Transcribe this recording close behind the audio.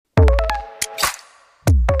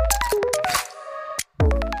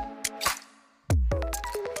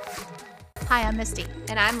Hi, I'm Misty.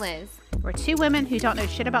 And I'm Liz. We're two women who don't know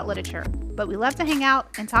shit about literature, but we love to hang out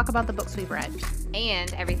and talk about the books we've read.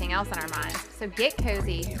 And everything else on our minds. So get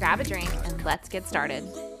cozy, grab a drink, and let's get started.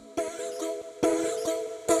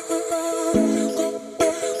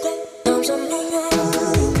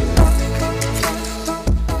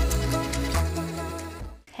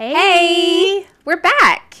 Hey! We're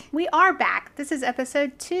back! We are back. This is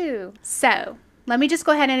episode 2. So, let me just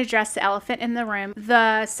go ahead and address the elephant in the room.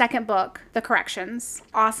 The second book, The Corrections.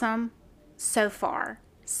 Awesome so far.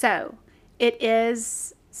 So, it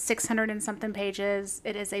is 600 and something pages.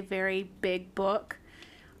 It is a very big book.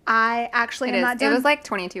 I actually am not done. It was like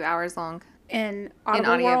 22 hours long. In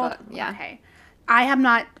Audible World? Yeah. Okay. I have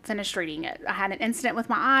not finished reading it. I had an incident with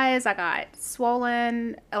my eyes. I got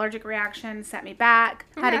swollen, allergic reaction, set me back.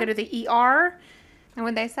 I had to go to the ER. And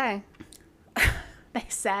what'd they say? They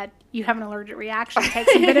said, you have an allergic reaction. Take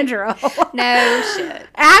some Benadryl. No shit.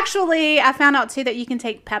 Actually, I found out, too, that you can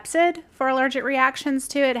take Pepcid for allergic reactions,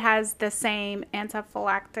 too. It has the same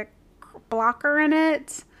anaphylactic blocker in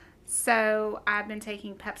it. So, I've been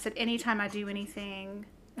taking Pepcid anytime I do anything.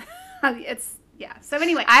 Yeah. So,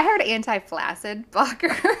 anyway. I heard anti-flaccid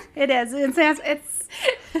blocker. It is. It's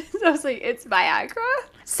Mostly it's Viagra.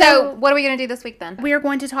 So, what are we going to do this week, then? We are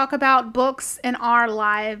going to talk about books in our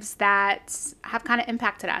lives that have kind of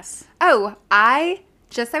impacted us. Oh, I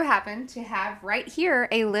just so happen to have right here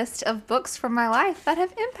a list of books from my life that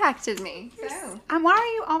have impacted me. So. Why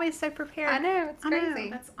are you always so prepared? I know, it's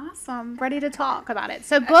crazy. That's awesome. Ready to talk about it.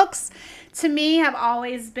 So books, to me, have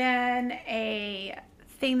always been a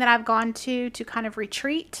thing that I've gone to kind of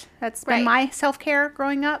retreat. That's been my self-care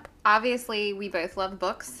growing up. Obviously, we both love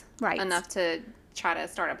books. Right. Enough to try to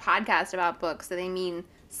start a podcast about books, so they mean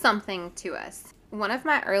something to us. One of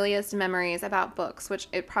my earliest memories about books, which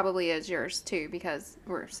it probably is yours too because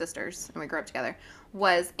we're sisters and we grew up together,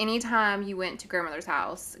 was anytime you went to grandmother's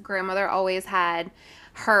house, grandmother always had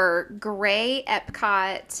her gray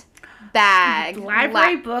Epcot bag.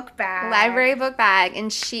 Library book bag.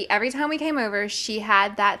 And every time we came over, she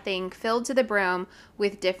had that thing filled to the brim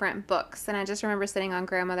with different books. And I just remember sitting on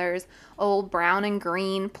grandmother's old brown and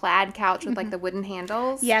green plaid couch with like the wooden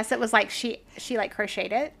handles. Yes, it was like she like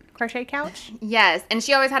crocheted it. Crochet couch? Yes, and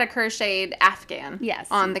she always had a crocheted Afghan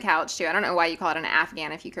on the couch too. I don't know why you call it an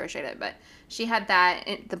Afghan if you crocheted it, but she had that.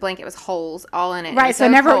 The blanket was holes all in it. Right, so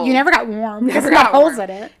you never got warm. Never got holes in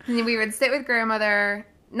it. And we would sit with grandmother,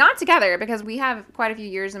 not together because we have quite a few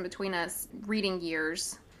years in between us, reading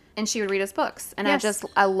years, and she would read us books. And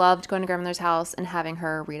I loved going to grandmother's house and having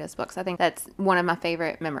her read us books. I think that's one of my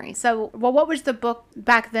favorite memories. So, what was the book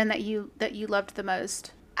back then that you loved the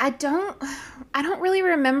most? I don't really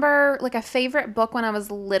remember like a favorite book when I was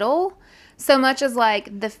little so much as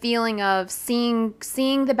like the feeling of seeing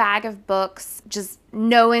the bag of books, just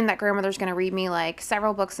knowing that grandmother's going to read me like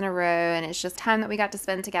several books in a row and it's just time that we got to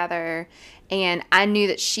spend together, and I knew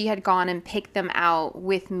that she had gone and picked them out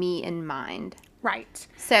with me in mind. Right.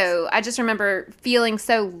 So I just remember feeling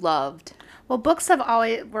so loved. Well, books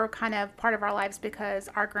were kind of part of our lives because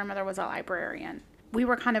our grandmother was a librarian. We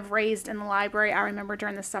were kind of raised in the library. I remember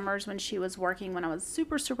during the summers when she was working, when I was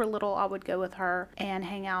super, super little, I would go with her and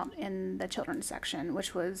hang out in the children's section,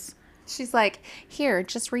 which was... She's like, here,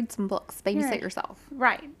 just read some books. Babysit yourself.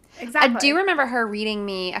 Right. Exactly. I do remember her reading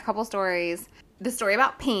me a couple stories. The story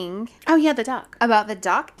about Ping. Oh, yeah, the duck. About the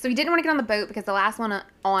duck. So he didn't want to get on the boat because the last one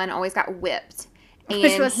on always got whipped. And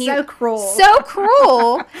which was so cruel. So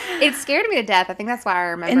cruel. It scared me to death. I think that's why I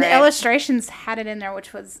remember And the illustrations had it in there,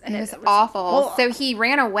 which was... It was awful. So he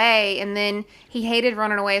ran away, and then he hated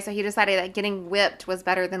running away, so he decided that getting whipped was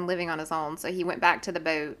better than living on his own. So he went back to the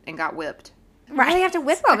boat and got whipped. Right. Why do you have to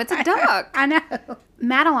whip him? It's a duck. I know.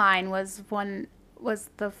 Madeline was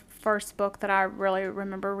the first book that I really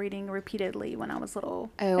remember reading repeatedly when I was little.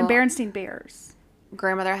 Oh. And Berenstain Bears.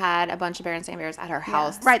 Grandmother had a bunch of Berenstain Bears at her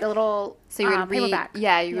house. Right, the little so you would paperback.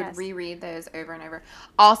 Would reread those over and over.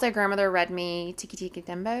 Also, grandmother read me Tiki Tiki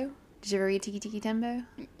Tembo. Did you ever read Tiki Tiki Tembo?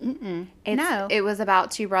 Mm-mm. No. It was about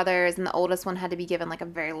two brothers, and the oldest one had to be given like a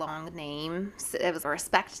very long name. So it was a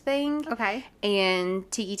respect thing. Okay. And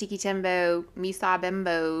Tiki Tiki Tembo, Misa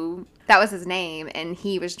Bimbo, that was his name, and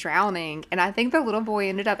he was drowning. And I think the little boy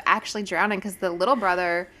ended up actually drowning because the little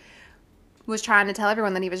brother was trying to tell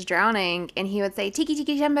everyone that he was drowning, and he would say, Tiki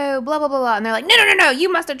Tiki Tembo, blah, blah, blah, blah. And they're like, no,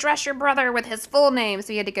 you must address your brother with his full name.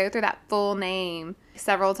 So he had to go through that full name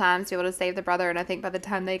several times to be able to save the brother. And I think by the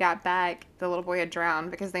time they got back, the little boy had drowned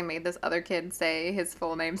because they made this other kid say his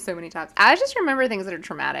full name so many times. I just remember things that are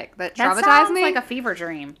traumatic, that traumatize me. Sounds like a fever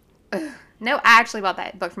dream. No, I actually bought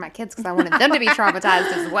that book for my kids because I wanted them to be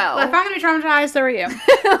traumatized as well. Well, if I'm going to be traumatized, so are you.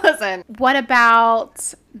 Listen. What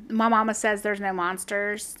about My Mama Says There's No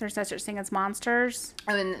Monsters? There's no such thing as monsters.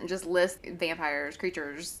 And then just list vampires,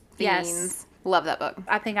 creatures, Yes. fiends. Love that book.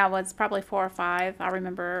 I think I was probably 4 or 5. I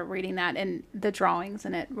remember reading that, and the drawings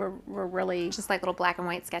in it were really... Just like little black and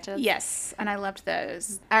white sketches. Yes, and I loved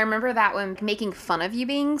those. I remember that one making fun of you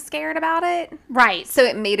being scared about it. Right. So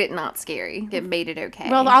it made it not scary. It made it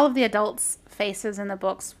okay. Well, all of the adults' faces in the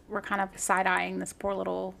books were kind of side-eyeing this poor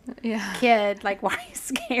little kid. Like, why are you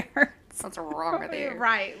scared? What's wrong with you?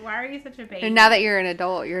 Right. Why are you such a baby? And now that you're an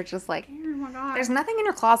adult, you're just like, Oh, my God. there's nothing in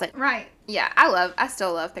your closet. Right. Yeah, I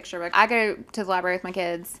still love picture books. I go to the library with my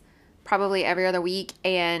kids probably every other week,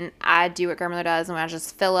 and I do what grandmother does, and I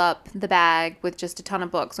just fill up the bag with just a ton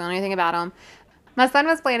of books. I don't know anything about them. My son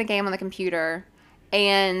was playing a game on the computer,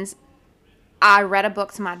 and I read a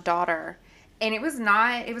book to my daughter, and it was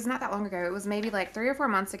not that long ago. It was maybe like 3 or 4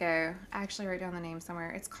 months ago. I actually wrote down the name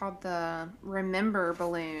somewhere. It's called the Remember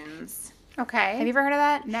Balloons. Okay. Have you ever heard of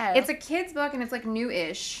that? No. It's a kid's book, and it's like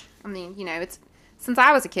new-ish. I mean, you know, it's since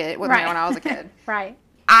I was a kid. It wasn't Right. when I was a kid. Right.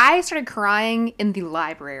 I started crying in the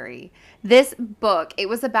library. This book, it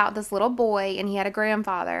was about this little boy, and he had a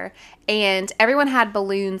grandfather, and everyone had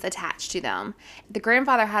balloons attached to them. The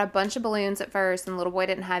grandfather had a bunch of balloons at first, and the little boy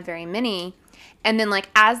didn't have very many. And then, like,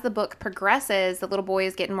 as the book progresses, the little boy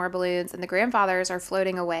is getting more balloons, and the grandfathers are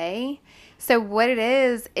floating away. So what it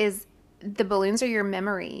is the balloons are your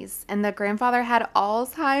memories, and the grandfather had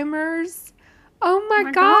Alzheimer's. Oh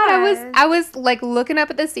my God. I was like looking up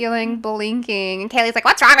at the ceiling, blinking, and Kaylee's like,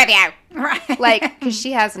 "What's wrong with you?" Right. Like, because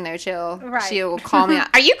she has no chill. Right. She will call me out.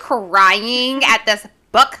 Are you crying at this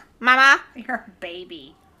book, Mama? You're a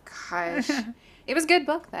baby. Gosh. It was a good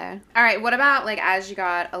book, though. All right, what about, like, as you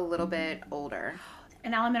got a little bit older?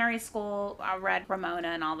 In elementary school, I read Ramona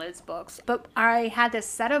and all those books. But I had this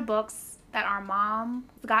set of books that our mom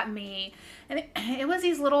got me. And it was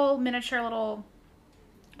these little miniature little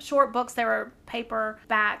short books. They were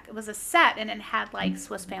paperback. It was a set, and it had like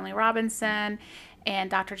Swiss Family Robinson and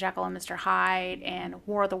Dr. Jekyll and Mr. Hyde and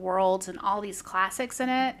War of the Worlds and all these classics in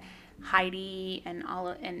it. Heidi and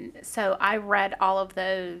and so I read all of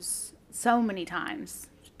those so many times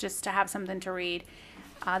just to have something to read.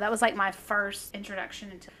 That was like my first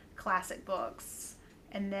introduction into classic books.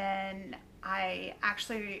 And then I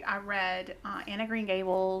read Anne of Green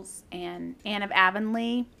Gables and Anne of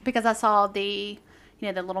Avonlea because I saw the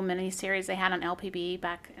little mini series they had on LPB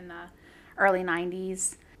back in the early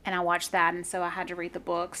 90s. And I watched that, and so I had to read the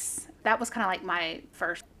books. That was kind of like my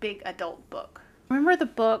first big adult book. Remember the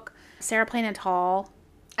book Sarah Plain and Tall?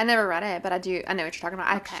 I never read it, but I know what you're talking about.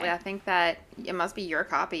 Okay. Actually, I think that it must be your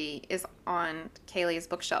copy is on Kaylee's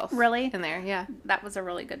bookshelf. Really? In there, yeah. That was a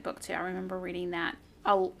really good book, too. I remember reading that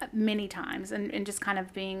many times and just kind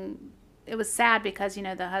of being... It was sad because,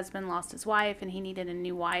 the husband lost his wife and he needed a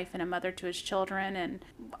new wife and a mother to his children. And,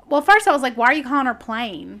 well, first I was like, why are you calling her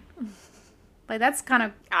Plain? Like, that's kind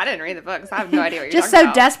of... I didn't read the books. I have no idea what you're just talking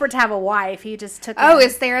so about. desperate to have a wife, he just took... Oh,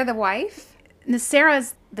 is Sarah the wife?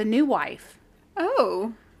 Sarah's the new wife.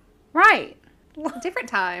 Oh. Right. Different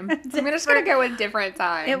time. I'm just going to go with different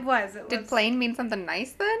time. It was. Did plain mean something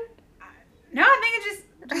nice then? No, I think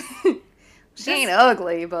it just... She ain't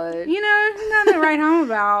ugly, but... nothing to write home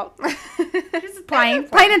about. Just plain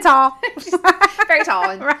and tall. Very tall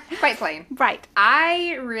and Right. quite plain. Right.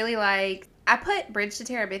 I really I put Bridge to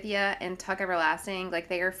Terabithia and Tuck Everlasting, like,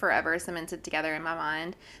 they are forever cemented together in my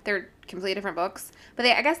mind. They're completely different books, but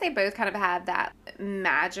I guess they both kind of have that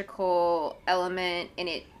magical element, and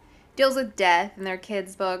it deals with death, and they're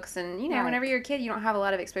kids' books, and, Right. whenever you're a kid, you don't have a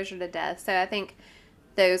lot of exposure to death, so I think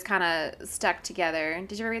those kind of stuck together.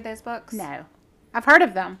 Did you ever read those books? No. I've heard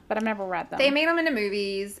of them, but I've never read them. They made them into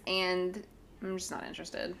movies, and I'm just not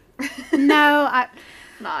interested. No,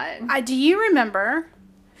 do you remember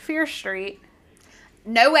Fear Street?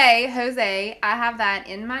 No way, Jose. I have that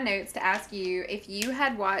in my notes to ask you if you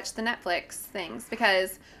had watched the Netflix things,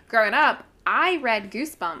 because growing up, I read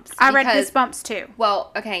Goosebumps. I read Goosebumps too.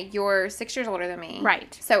 Well, okay, you're 6 years older than me.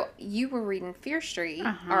 Right. So you were reading Fear Street,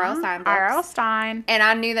 R.L. Stein books. R.L. Stein. And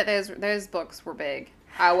I knew that those books were big.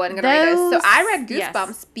 I wasn't going to read those. So I read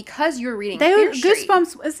Goosebumps because you were reading Fear Street.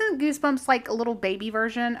 Isn't Goosebumps like a little baby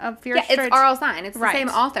version of Fear Street? Yeah, it's R.L. Stein. It's the Right. same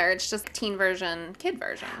author. It's just teen version, kid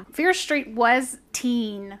version. Fear Street was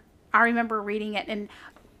teen. I remember reading it, and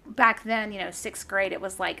back then, 6th grade, it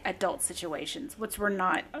was like adult situations, which were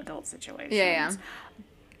not adult situations. Yeah.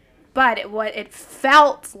 But it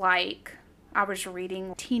felt like I was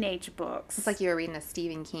reading teenage books. It's like you were reading a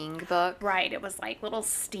Stephen King book. Right. It was like little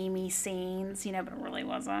steamy scenes, but it really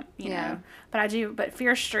wasn't, Yeah. know. But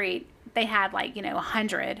Fear Street, they had like,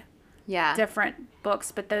 100 Yeah. different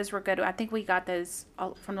books, but those were good. I think we got those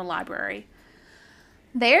all from the library.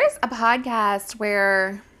 There's a podcast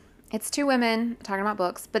where it's two women talking about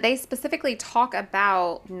books, but they specifically talk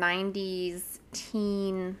about 90s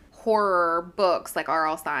teen horror books, like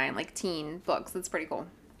R.L. Stine, like teen books. It's pretty cool.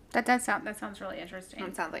 That sounds really interesting.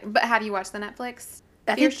 It sounds like. But have you watched the Netflix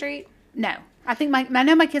I Fear think- Street? No, I think I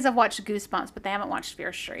know my kids have watched Goosebumps, but they haven't watched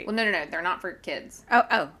Fear Street. Well, no, they're not for kids.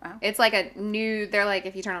 Oh. It's like they're like,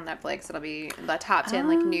 if you turn on Netflix, it'll be the top 10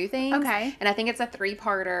 like new things. Okay. And I think it's a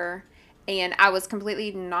 3-parter. And I was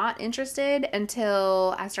completely not interested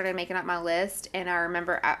until I started making up my list. And I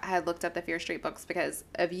remember I had looked up the Fear Street books because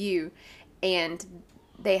of you. And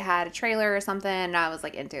they had a trailer or something. And I was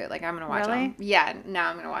like into it. Like, I'm going to watch Really? them. Yeah, now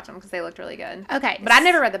I'm going to watch them because they looked really good. Okay. But I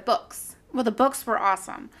never read the books. Well, the books were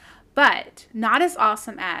awesome, but not as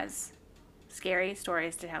awesome as Scary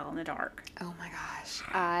Stories to Tell in the Dark. Oh my gosh.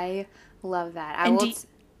 I love that.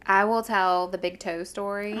 I will tell the Big Toe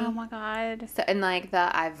story. Oh my God. So, and like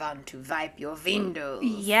I want to wipe your windows.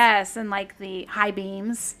 Yes, and like the high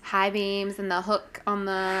beams. High beams and the hook on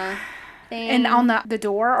the thing. And on the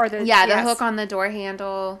door or the... the yes. hook on the door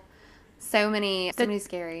handle. So many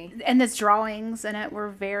scary. And the drawings in it were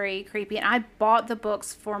very creepy. And I bought the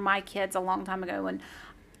books for my kids a long time ago and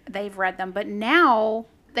they've read them. But now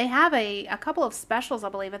they have a couple of specials, I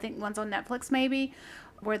believe. I think one's on Netflix maybe,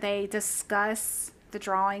 where they discuss the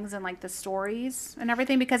drawings and like the stories and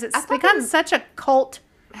everything because it's become such a cult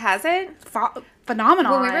Has it?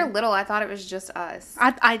 phenomenon. When we were little, I thought it was just us.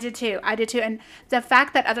 I did too. And the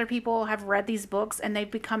fact that other people have read these books and they've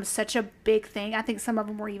become such a big thing, I think some of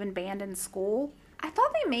them were even banned in school. I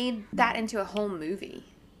thought they made that into a whole movie.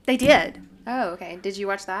 They did. Oh, okay. Did you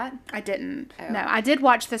watch that? I didn't. Oh. No, I did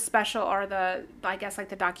watch the special or I guess like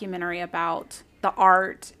the documentary about the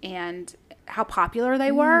art and how popular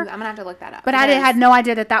they were. I'm going to have to look that up. But I had no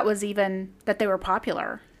idea that they were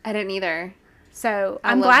popular. I didn't either. So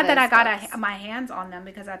I I'm love glad that I those got books. my hands on them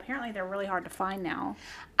because apparently they're really hard to find now.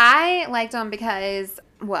 I liked them because,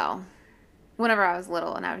 well, whenever I was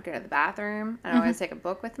little and I would go to the bathroom, I'd always take a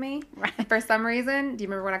book with me. Right. For some reason, do you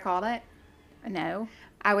remember what I called it? No.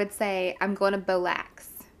 I would say, I'm going to Bolax.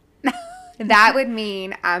 That would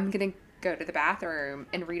mean I'm going to go to the bathroom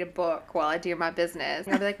and read a book while I do my business.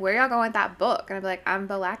 And I'd be like, where y'all going with that book? And I'd be like, I'm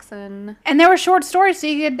Bolaxing. And they were short stories, so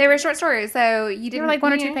you could... They were short stories, so you They didn't... were like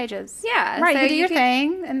 1 or 2 pages. Yeah. Right, so you could do your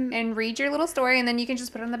thing. And read your little story, and then you can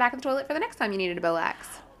just put it on the back of the toilet for the next time you needed a Bolax.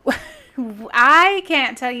 I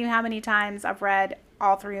can't tell you how many times I've read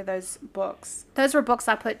all 3 of those books. Those were books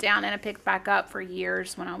I put down and I picked back up for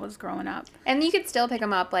years when I was growing up. And you could still pick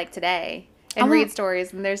them up, like, today and read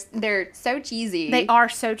stories, and they're so cheesy. They are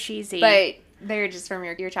so cheesy. But they're just from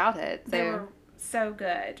your childhood. So. They were so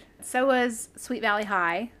good. So was Sweet Valley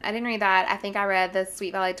High. I didn't read that. I think I read the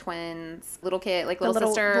Sweet Valley Twins, little kid, like little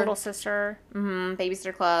sister. Little sister. Mm-hmm.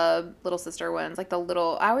 Babysitter Club, little sister ones. Like the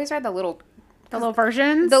little, I always read the little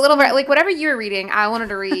versions. like whatever you were reading, I wanted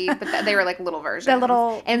to read, but they were like little versions. The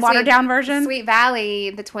little watered down version. Sweet Valley,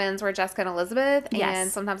 the twins were Jessica and Elizabeth. Yes.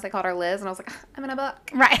 And sometimes they called her Liz, and I was like, I'm in a book.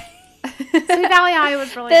 Right. Sweet Valley High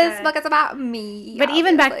was really This good. book is about me. But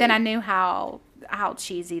even back then, I obviously. knew how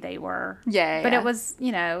cheesy they were. Yeah. But it was,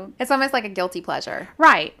 It's almost like a guilty pleasure.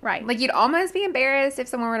 Right. Like you'd almost be embarrassed if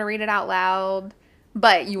someone were to read it out loud,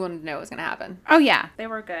 but you wanted to know what was going to happen. Oh, yeah. They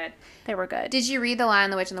were good. They were good. Did you read The Lion,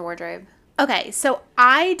 the Witch, and the Wardrobe? Okay, so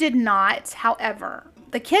I did not. However,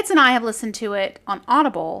 the kids and I have listened to it on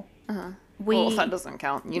Audible. Uh-huh. Well, that doesn't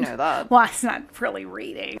count. You know that. Well, it's not really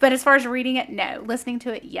reading. But as far as reading it, no. Listening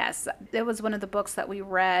to it, yes. It was one of the books that we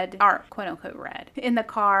read, or quote unquote read, in the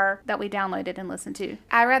car that we downloaded and listened to.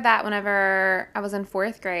 I read that whenever I was in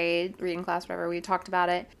 4th grade, reading class, whatever, we talked about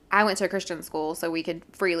it. I went to a Christian school, so we could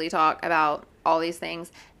freely talk about all these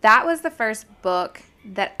things. That was the first book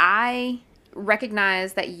that I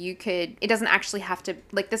recognized that it doesn't actually have to,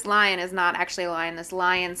 like, this lion is not actually a lion. This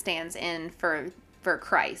lion stands in for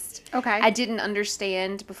Christ. Okay. I didn't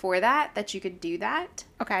understand before that you could do that.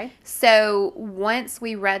 Okay. So once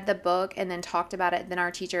we read the book and then talked about it, then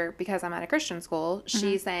our teacher, because I'm at a Christian school,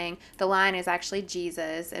 she's saying the lion is actually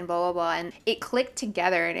Jesus and blah, blah, blah. And it clicked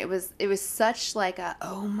together, and it was such like a,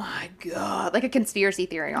 oh my God, like a conspiracy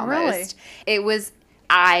theory almost. Really? It was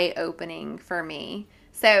eye-opening for me.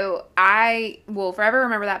 So I will forever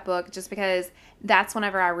remember that book just because that's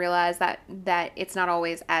whenever I realized that it's not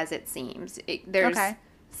always as it seems. There's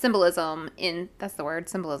symbolism in, that's the word,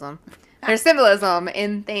 symbolism. There's symbolism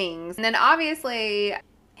in things. And then obviously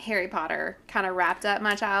Harry Potter kind of wrapped up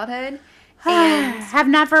my childhood. And have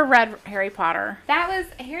never read Harry Potter.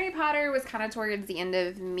 Harry Potter was kind of towards the end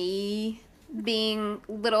of me being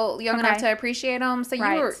young enough to appreciate them. So you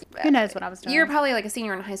were, who knows what I was doing? You were probably like a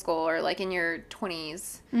senior in high school or like in your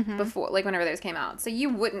 20s before, like whenever those came out. So you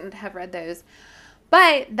wouldn't have read those.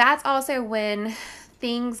 But that's also when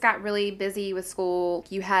things got really busy with school.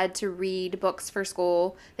 You had to read books for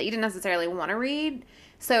school that you didn't necessarily want to read.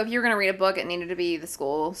 So if you were going to read a book, it needed to be the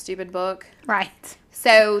school stupid book. Right.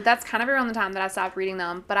 So that's kind of around the time that I stopped reading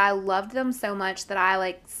them. But I loved them so much that I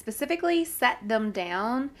like specifically set them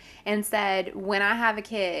down and said, when I have a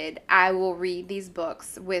kid, I will read these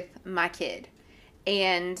books with my kid.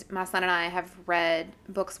 And my son and I have read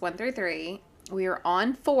books 1 through 3. We are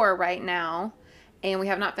on 4 right now. And we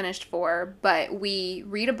have not finished 4. But we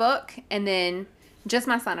read a book and then just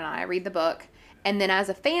my son and I read the book. And then as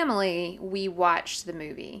a family, we watch the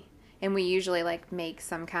movie. And we usually, like, make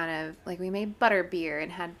some kind of, like, we made butterbeer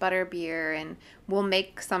and had butterbeer. And we'll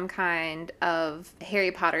make some kind of Harry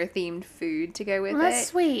Potter-themed food to go with Well, it. that's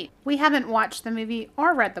sweet. We haven't watched the movie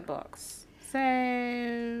or read the books. So...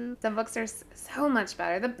 The books are so much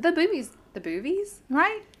better. The movies?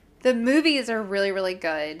 Right? The movies are really, really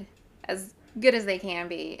good. As good as they can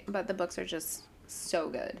be. But the books are just so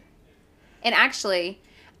good. And actually...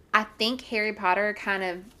 I think Harry Potter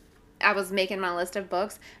I was making my list of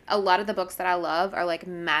books. A lot of the books that I love are like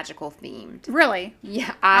magical themed. Really?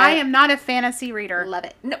 Yeah. I am not a fantasy reader. Love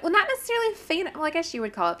it. No, well, not necessarily well, I guess you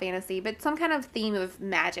would call it fantasy, but some kind of theme of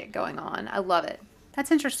magic going on. I love it.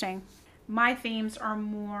 That's interesting. My themes are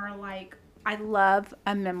more like I love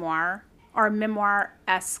a memoir or a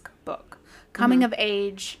memoir-esque book. Coming of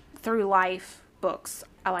age, through life books.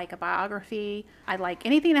 I like a biography. I like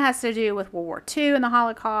anything that has to do with World War II and the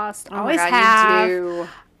Holocaust. Oh always my God, have. you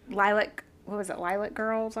do. Lilac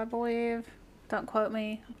Girls, I believe. Don't quote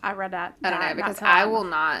me. I read that. I don't know, because I will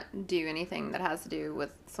not do anything that has to do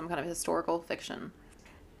with some kind of historical fiction.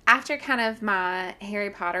 After kind of my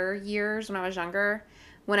Harry Potter years when I was younger,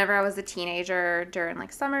 whenever I was a teenager during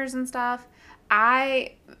like summers and stuff,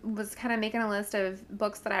 I was kind of making a list of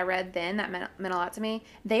books that I read then that meant a lot to me.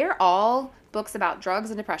 They are all books about drugs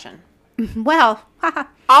and depression. Well,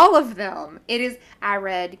 all of them. I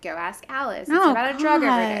read Go Ask Alice. It's about a drug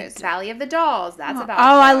overdose. Valley of the Dolls. That's about drugs.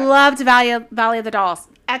 I loved Valley of the Dolls.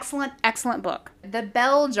 Excellent, excellent book. The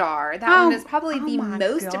Bell Jar. That one is probably the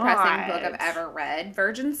most God. depressing book I've ever read.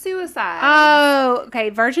 Virgin Suicide. Oh, okay.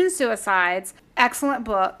 Virgin Suicides. Excellent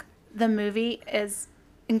book. The movie is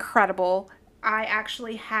incredible. I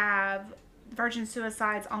actually have Virgin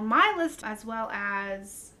Suicides on my list as well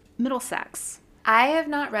as Middlesex. I have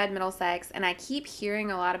not read Middlesex, and I keep hearing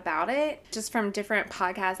a lot about it just from different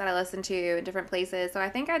podcasts that I listen to in different places. So I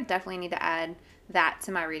think I definitely need to add that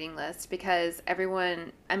to my reading list because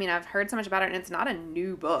I've heard so much about it, and it's not a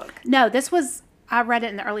new book. No, I read it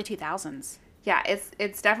in the early 2000s. Yeah,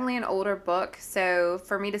 it's definitely an older book. So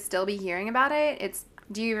for me to still be hearing about it,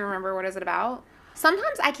 do you even remember what is it about?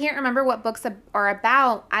 Sometimes I can't remember what books are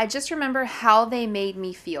about. I just remember how they made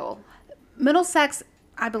me feel. Middlesex,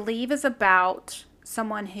 I believe, is about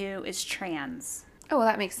someone who is trans. Oh, well,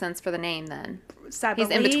 that makes sense for the name then. So He's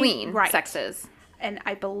in between sexes. And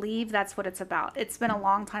I believe that's what it's about. It's been a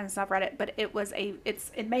long time since I've read it, but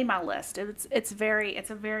it made my list. It's a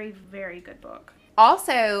very, very good book.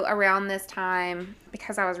 Also, around this time,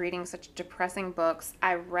 because I was reading such depressing books,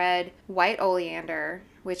 I read White Oleander,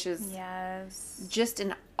 which is just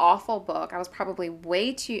an awful book. I was probably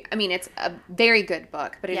it's a very good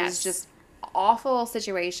book, but it is just awful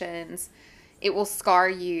situations. It will scar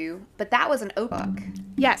you. But that was an Oprah book.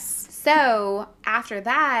 Yes. So, after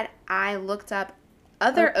that, I looked up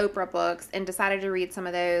other Oprah books and decided to read some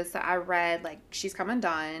of those. So I read like She's Come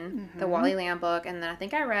Undone, the Wally Lamb book, and then I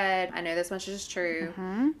think I read I Know This Much Is True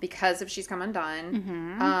because of She's Come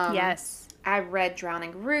Undone. Yes. I read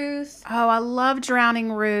Drowning Ruth. Oh, I love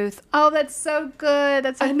Drowning Ruth. Oh, that's so good.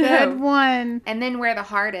 That's a good one. And then Where the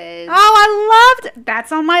Heart Is. Oh, I loved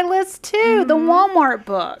that's on my list too. The Walmart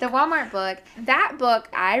book. The Walmart book. That book,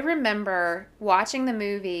 I remember watching the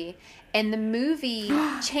movie, and the movie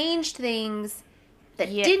changed things that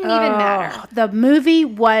didn't even matter. The movie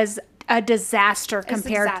was a disaster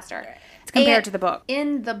compared to the book.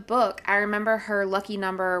 In the book, I remember her lucky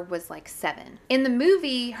number was like 7. In the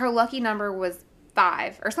movie, her lucky number was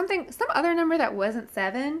 5 or something, some other number that wasn't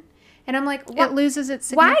 7. And I'm like, it loses its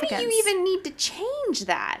significance. Why do you even need to change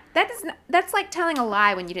that? That's like telling a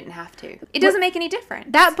lie when you didn't have to. It doesn't make any difference.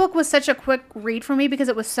 That book was such a quick read for me because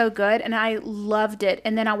it was so good and I loved it.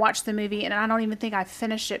 And then I watched the movie and I don't even think I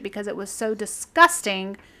finished it because it was so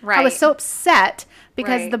disgusting. Right. I was so upset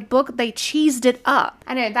because the book, they cheesed it up.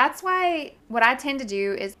 I know. That's why what I tend to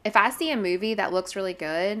do is if I see a movie that looks really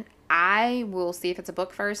good, I will see if it's a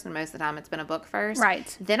book first, and most of the time it's been a book first.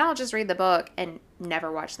 Right. Then I'll just read the book and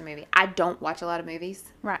never watch the movie. I don't watch a lot of movies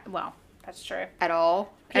Right. Well, that's true. at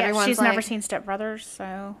all. Yeah, Everyone's she's like, never seen Step Brothers,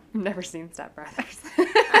 so. Never seen Step Brothers.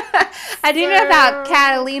 I do know about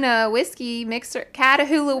Catalina whiskey mixer,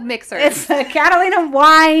 Catahoula mixer. It's a Catalina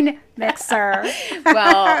wine mixer.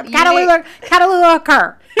 Well, you Catalina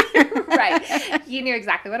Cur. right. You knew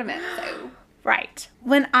exactly what I meant. So. Right.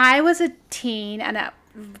 When I was a teen, and I've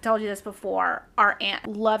told you this before, our aunt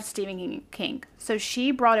loved Stephen King. So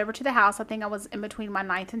she brought over to the house, I think I was in between my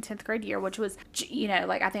 9th and 10th grade year, which was, you know,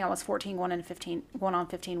 like I think I was 14, going on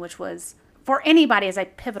 15, which was for anybody is a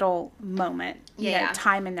pivotal moment, you know,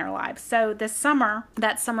 time in their lives. So this summer,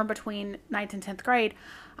 that summer between 9th and 10th grade,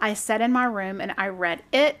 I sat in my room and I read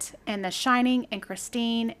It and The Shining and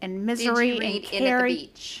Christine and Misery Did you read and It Carrie. at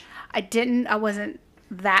the Beach? I wasn't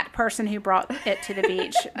that person who brought It to the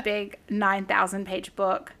Beach, big 9,000 page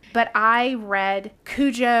book. But I read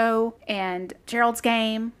Cujo and Gerald's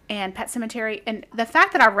Game and Pet Sematary. And the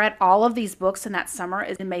fact that I read all of these books in that summer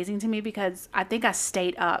is amazing to me because I think I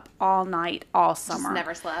stayed up all night, all summer. Just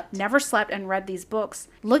never slept. Never slept and read these books.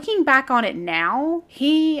 Looking back on it now,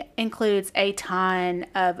 he includes a ton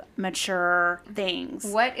of mature things.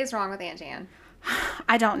 What is wrong with Aunt Jan?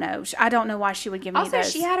 I don't know. I don't know why she would give me Also,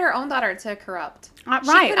 those. she had her own daughter to corrupt.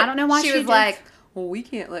 Right. I don't know why she was did. like, well, we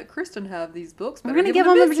can't let Kristen have these books. We're going to give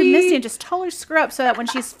them over to Misty and just totally screw up so that when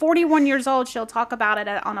she's 41 years old, she'll talk about it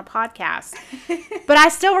on a podcast. But I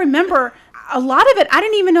still remember a lot of it. I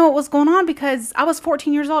didn't even know what was going on because I was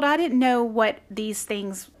 14 years old. I didn't know what these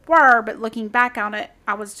things were. But looking back on it,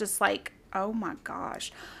 I was just like, oh my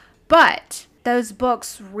gosh. But those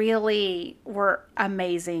books really were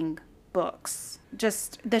amazing books.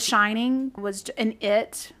 Just The Shining was an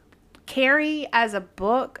It. Carrie as a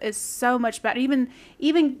book is so much better.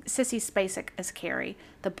 Even Sissy Spacek as Carrie,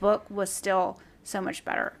 the book was still so much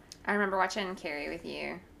better. I remember watching Carrie with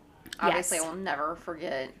you. Obviously, Yes. I will never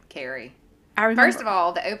forget Carrie. I remember. First of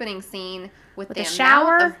all, the opening scene with the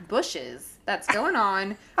shower? amount of bushes that's going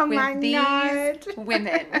on Oh with my these God.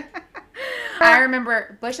 women. I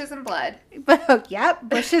remember bushes and blood. Yep,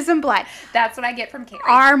 bushes and blood. That's what I get from Carrie.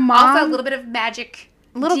 Our mom- Also, a little bit of magic.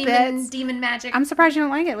 Demon magic. I'm surprised you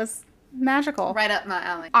don't like it. It was magical. Right up my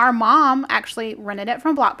alley. Our mom actually rented it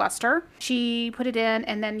from Blockbuster. She put it in,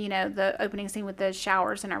 and then, you know, the opening scene with the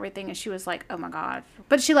showers and everything, and she was like, oh my God.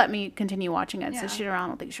 But she let me continue watching it, so I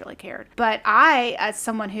don't think she really cared. But I, as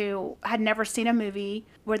someone who had never seen a movie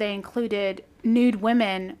where they included nude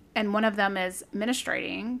women, and one of them is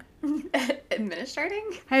ministrating. Administrating?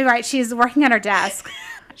 Hey, right, she's working at her desk.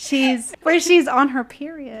 She's on her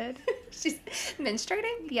period. She's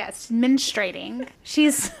menstruating? Yes, menstruating.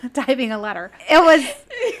 She's typing a letter. It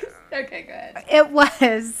was Okay, good. It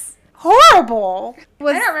was horrible. It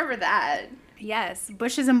was, I don't remember that. yes,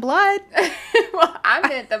 bushes and blood. Well, I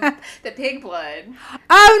meant the pig blood.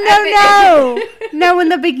 Oh, no. In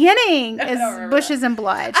the beginning don't is remember bushes and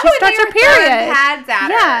blood. She Oh, and starts they her were throwing period. pads at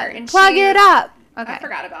Yeah, her, and plug she- it up. Okay. I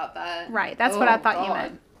forgot about that. Right, that's what I thought you God.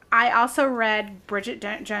 meant. I also read Bridget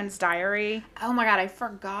Jones' Diary. Oh my God, I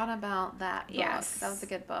forgot about that book. Yes. That was a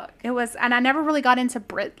good book. It was, and I never really got into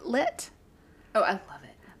Brit Lit, Oh, I love it.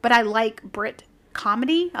 but I like Brit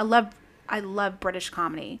comedy. I love British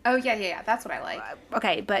comedy. Oh, yeah. That's what I like.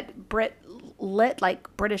 Okay, but Brit Lit,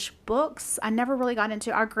 like British books, I never really got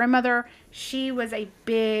into. Our grandmother, she was a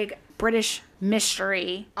big British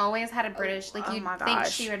mystery. Always had a British, like, Oh you'd my think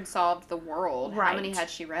gosh. she had solved the world. How Right. many had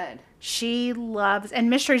she read? She loves, and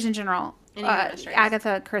mysteries in general. Any mysteries.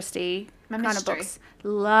 Agatha Christie My kind mystery. of books.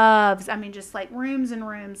 Loves, I mean, just like rooms and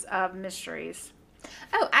rooms of mysteries.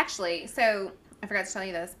 Oh, actually, so I forgot to tell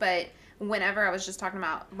you this, but whenever I was just talking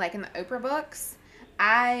about, like, in the Oprah books,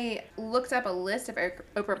 I looked up a list of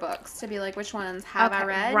Oprah books to be like, which ones have I Okay,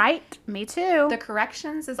 read? Right, me too. The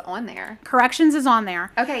Corrections is on there. Corrections is on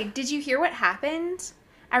there. Okay, did you hear what happened?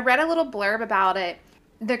 I read a little blurb about it.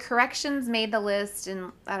 The Corrections made the list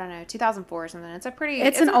in, I don't know, 2004 or something.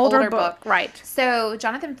 It's an older book. Right. So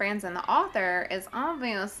Jonathan Franzen, the author, is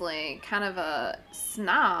obviously kind of a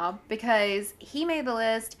snob because he made the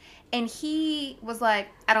list and he was like,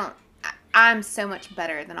 I'm so much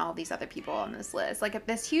better than all these other people on this list. Like,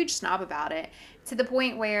 this huge snob about it, to the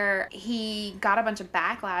point where he got a bunch of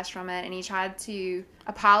backlash from it and he tried to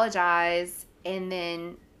apologize, and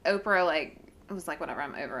then Oprah, like, was like, whatever,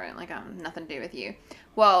 I'm over it. Like, nothing to do with you.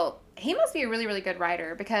 Well, he must be a really, really good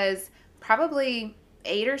writer because probably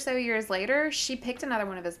 8 or so years later, she picked another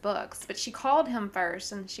one of his books, but she called him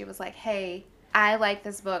first and she was like, hey, I like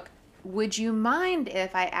this book would you mind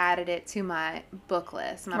if I added it to my book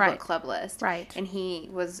list, my Right. book club list? Right. And he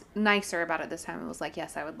was nicer about it this time and was like,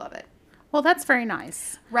 yes, I would love it. Well, that's very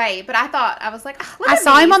nice. Right. But I was like, oh, look I at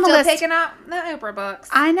saw me, him on the still list. taking out the Oprah books.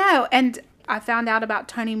 I know. And I found out about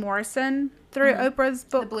Toni Morrison through Oprah's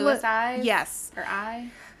book. The Bluest Eyes? Yes. Or Eye?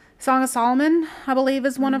 Song of Solomon, I believe,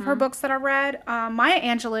 is one of her books that I read. Maya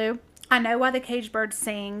Angelou, I Know Why the Caged Bird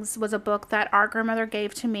Sings, was a book that our grandmother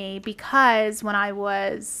gave to me because when I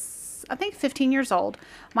was, I think, 15 years old,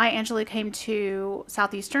 Maya Angelou came to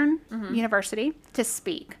Southeastern University to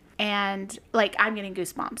speak. And, like, I'm getting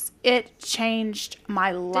goosebumps. It changed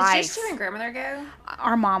my life. Did just you and grandmother go?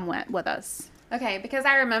 Our mom went with us. Okay, because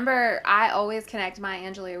I remember I always connect Maya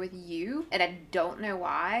Angelou with you, and I don't know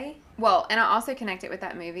why. Well, and I also connect it with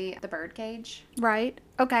that movie, The Birdcage. Right.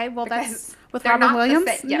 Okay. Well, that's Because with they're Robin not the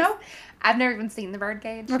Williams. same- yes. Nope. I've never even seen The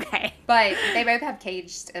Birdcage. Okay. But they both have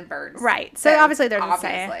caged and birds. Right. So obviously they're the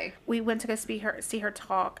obviously. same. We went to go see her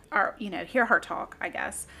talk, or hear her talk, I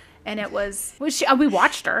guess. And it was we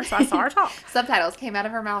watched her, so I saw her talk. Subtitles came out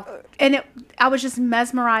of her mouth. And I was just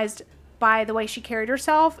mesmerized by the way she carried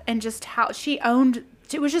herself and just how she owned.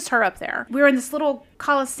 It was just her up there. We were in this little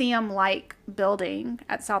Coliseum-like building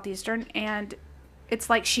at Southeastern, and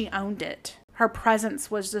it's like she owned it. Her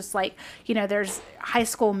presence was just like, there's high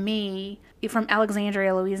school me from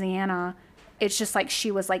Alexandria, Louisiana. It's just like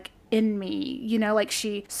she was like in me,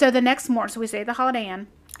 So the next morning, so we stayed at the Holiday Inn.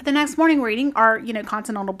 The next morning, we're eating our,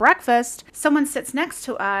 continental breakfast. Someone sits next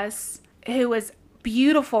to us who was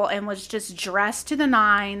beautiful and was just dressed to the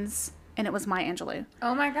nines. And it was Maya Angelou.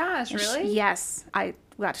 Oh my gosh, really? Yes. I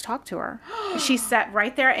got to talk to her. She sat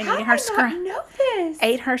right there and How ate did I not know this?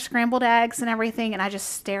 ate her scrambled eggs and everything. And I just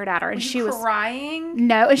stared at her. And she was crying?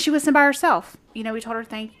 no, and she was by herself. We told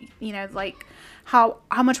her like how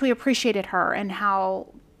much we appreciated her and how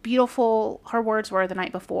beautiful her words were the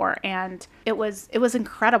night before, and it was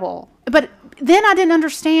incredible. But then I didn't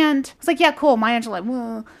understand. It's like, yeah, cool, Maya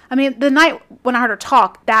Angelou. I mean, the night when I heard her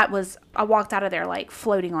talk, I walked out of there like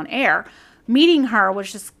floating on air. Meeting her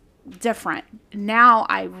was just different. Now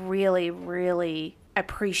I really, really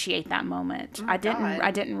appreciate that moment. I didn't really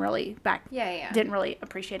didn't really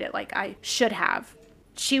appreciate it like I should have.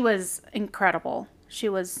 She was incredible. She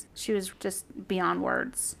was just beyond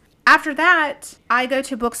words. After that, I go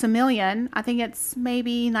to Books A Million. I think it's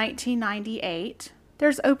maybe 1998.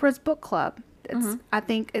 There's Oprah's book club. I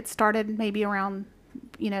think it started maybe around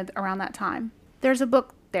that time. There's a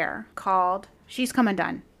book there called She's Come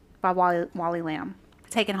Undone by Wally Lamb.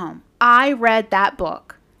 Take it home. I read that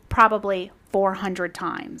book probably 400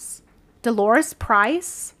 times. Dolores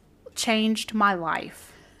Price changed my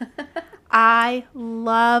life. I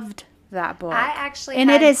loved that book.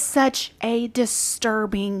 It is such a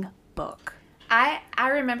disturbing book. I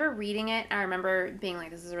remember reading it. I remember being like,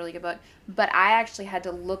 this is a really good book. But I actually had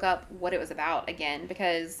to look up what it was about again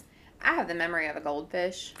because I have the memory of a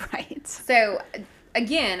goldfish. Right. So,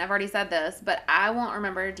 again, I've already said this, but I won't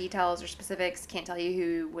remember details or specifics. Can't tell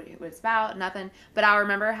you what it's about, nothing. But I'll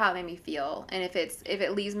remember how it made me feel. And if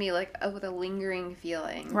it leaves me like with a lingering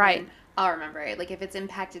feeling, right, I'll remember it. Like if it's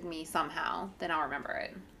impacted me somehow, then I'll remember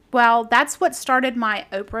it. Well, that's what started my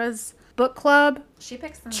Oprah's book club. She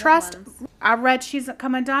picks some trust. Good ones. I read She's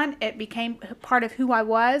Come Undone. It became part of who I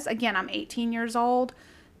was. Again, I'm 18 years old,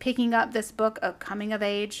 picking up this book of coming of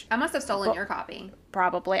age. I must have stolen your copy.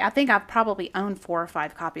 Probably. I think I've probably owned 4 or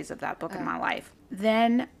 5 copies of that book in my life.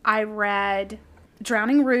 Then I read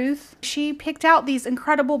Drowning Ruth. She picked out these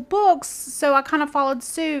incredible books, so I kind of followed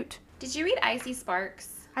suit. Did you read Icy Sparks?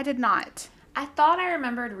 I did not. I thought I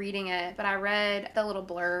remembered reading it, but I read the little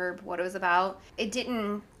blurb, what it was about. It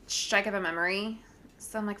didn't strike up a memory.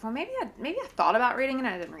 So I'm like, well, maybe I thought about reading it and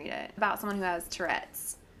I didn't read it. About someone who has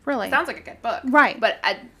Tourette's. Really? Sounds like a good book. Right. But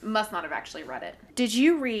I must not have actually read it. Did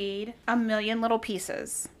you read A Million Little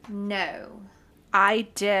Pieces? No. I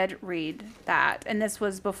did read that. And this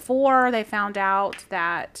was before they found out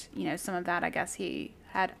that, some of that I guess he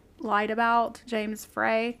had lied about, James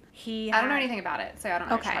Frey. I don't know anything about it, so I don't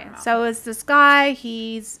know what you're talking about. So it's this guy,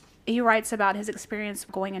 he writes about his experience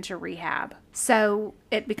going into rehab. So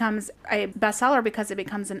it becomes a bestseller because it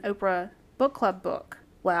becomes an Oprah book club book.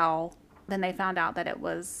 Well, then they found out that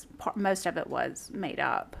most of it was made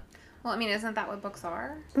up. Well, I mean, isn't that what books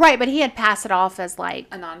are? Right, but he had passed it off as like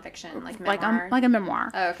a nonfiction, like memoir. Like a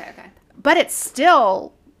memoir. Oh, okay. But it's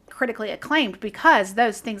still critically acclaimed because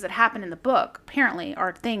those things that happen in the book apparently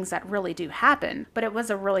are things that really do happen. But it was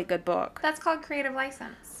a really good book. That's called creative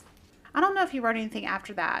license. I don't know if he wrote anything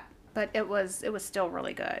after that, but it was still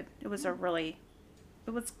really good. I was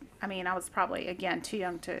probably, again, too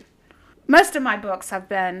young to. Most of my books have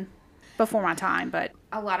been before my time, but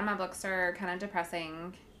A lot of my books are kind of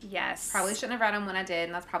depressing. yes. Probably shouldn't have read them when I did,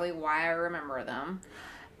 and that's probably why I remember them.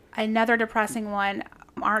 Another depressing one.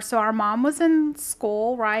 Our mom was in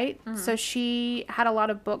school, right? So she had a lot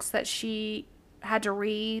of books that she had to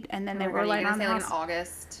read, and then they were like around the like house. an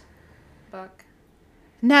August book.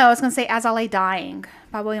 No, I was going to say As I Lay Dying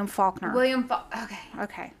by William Faulkner. Okay.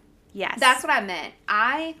 Okay. Yes. That's what I meant.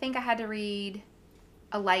 I think I had to read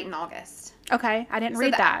A Light in August. Okay. I didn't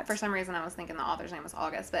read that. For some reason, I was thinking the author's name was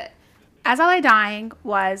August, but As I Lay Dying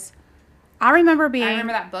was, I remember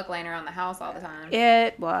that book laying around the house all the time.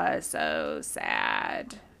 It was so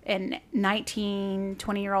sad. And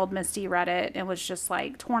 20-year-old Misty read it and was just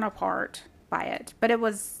like torn apart by it. But it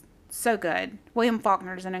was so good. William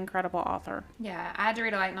Faulkner is an incredible author. Yeah, I had to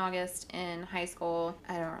read A Light in August in high school.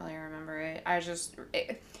 I don't really remember it.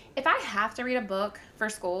 If I have to read a book for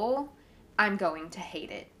school, I'm going to hate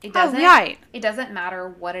it. It doesn't matter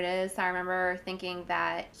what it is. I remember thinking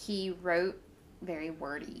that he wrote very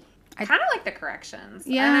wordy. Kind of like the corrections.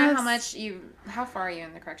 Yes. I don't know how far are you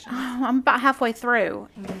in the corrections? Oh, I'm about halfway through.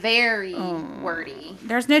 Very wordy.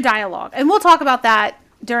 There's no dialogue. And we'll talk about that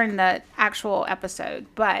during the actual episode,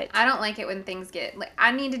 but I don't like it when things get like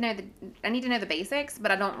I need to know the basics,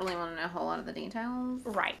 but I don't really want to know a whole lot of the details.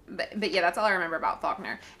 right. But yeah, that's all I remember about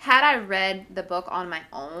Faulkner. Had I read the book on my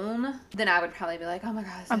own, then I would probably be like, oh my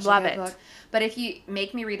god, I love it. book. But if you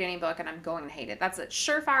make me read any book and I'm going to hate it, that's a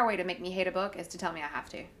surefire way to make me hate a book is to tell me I have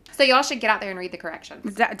to. So y'all should get out there and read the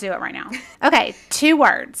corrections. Do it right now. Okay, 2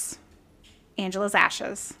 words. Angela's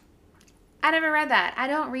Ashes. I never read that. I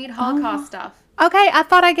don't read Holocaust stuff. Okay, I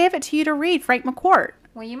thought I gave it to you to read, Frank McCourt.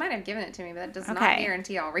 Well, you might have given it to me, but that does not Okay.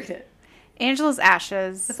 guarantee I'll read it. Angela's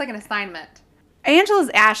Ashes. It's like an assignment. Angela's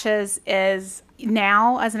Ashes is,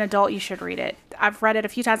 now as an adult, you should read it. I've read it a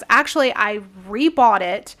few times. Actually, I rebought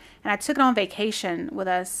it and I took it on vacation with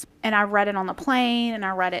us, and I read it on the plane, and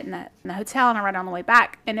I read it in the hotel, and I read it on the way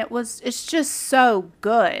back, and it's just so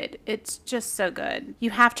good. It's just so good.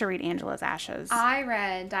 You have to read Angela's Ashes. I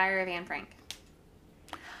read Diary of Anne Frank.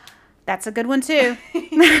 That's a good one too.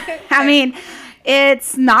 I mean,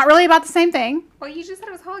 it's not really about the same thing. Well, you just said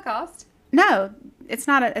it was Holocaust. No, it's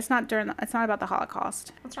not about the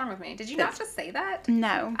Holocaust. What's wrong with me? Did you not just say that?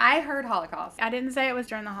 No. I heard Holocaust. I didn't say it was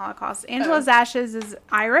during the Holocaust. Angela's Ashes is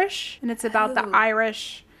Irish, and it's about the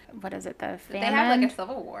Irish, what is it, the famine? They have like a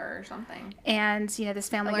civil war or something. And, this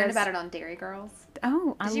family I learned about it on Dairy Girls.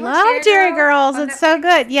 Oh, I you watch love Dairy Girls. It's so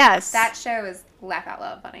good. Yes. That show is laugh out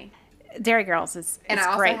loud funny. Dairy Girls is And I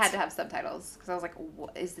also great. had to have subtitles because I was like,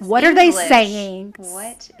 what is this? What are they saying?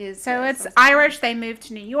 What is So this? it's Irish. They moved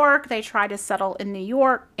to New York. They try to settle in New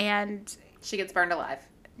York, and She gets burned alive.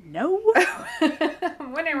 no.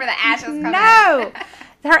 I'm wondering where the ashes come in. No.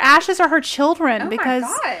 Her ashes are her children Oh because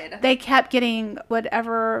my God. they kept getting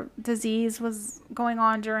whatever disease was going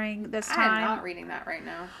on during this I time. am not reading that right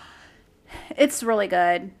now. It's really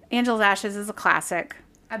good. Angela's Ashes is a classic.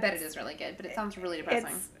 I bet it is really good, but it sounds really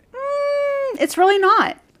depressing. It's really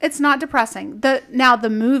not. It's not depressing. The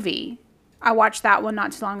movie, I watched that one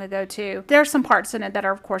not too long ago too. There are some parts in it that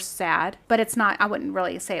are of course sad, but it's not. I wouldn't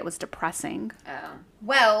really say it was depressing.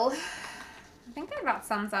 Well, I think that about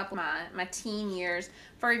sums up my teen years.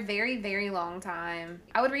 For a very, very long time,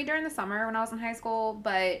 I would read during the summer when I was in high school,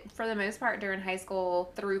 but for the most part during high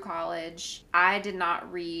school through college, I did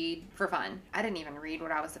not read for fun. I didn't even read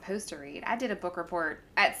what I was supposed to read. I did a book report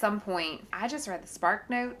at some point. I just read the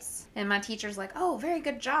Spark Notes, and my teacher's like, oh, very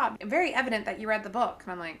good job. Very evident that you read the book.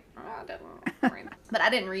 And I'm like, oh, I didn't read. But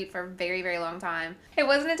I didn't read for a very, very long time. It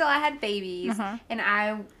wasn't until I had babies and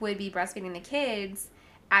I would be breastfeeding the kids,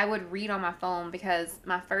 I would read on my phone because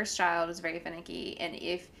my first child was very finicky, and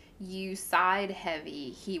if you sighed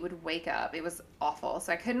heavy, he would wake up. It was awful.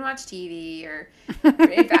 So I couldn't watch TV, or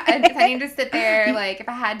if I needed to sit there, like if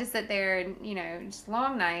I had to sit there and, just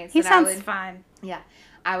long nights. He sounds fun. Yeah,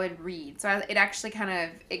 I would read. So it actually kind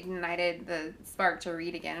of ignited the spark to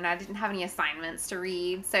read again, and I didn't have any assignments to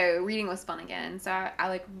read, so reading was fun again. So I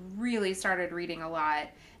like really started reading a lot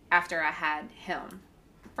after I had him.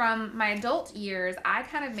 From my adult years, I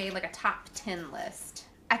kind of made like a top 10 list.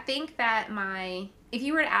 I think that if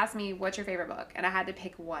you were to ask me what's your favorite book and I had to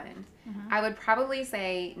pick one, I would probably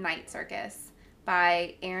say Night Circus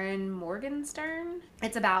by Erin Morgenstern.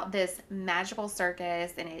 It's about this magical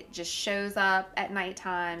circus, and it just shows up at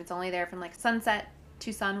nighttime. It's only there from like sunset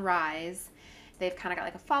to sunrise. They've kind of got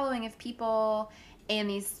like a following of people, and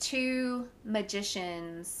these two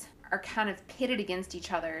magicians are kind of pitted against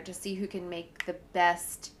each other to see who can make the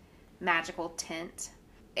best magical tent.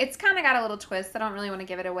 It's kind of got a little twist. I don't really want to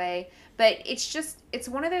give it away, but it's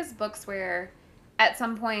one of those books where at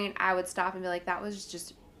some point I would stop and be like, that was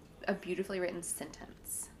just a beautifully written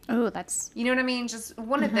sentence. Oh, that's... You know what I mean? Just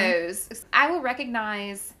one of those. I will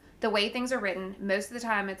recognize the way things are written. Most of the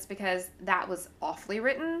time it's because that was awfully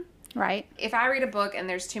written. Right. If I read a book and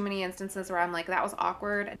there's too many instances where I'm like, that was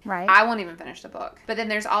awkward, Right. I won't even finish the book. But then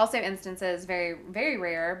there's also instances, very, very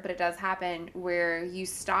rare, but it does happen, where you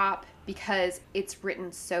stop because it's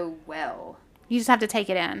written so well. You just have to take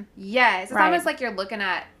it in. Yes. It's Right. almost like you're looking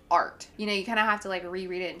at art. You know, you kind of have to like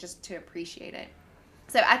reread it just to appreciate it.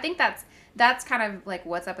 So I think that's kind of like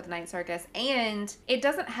what's up with Night Circus. And it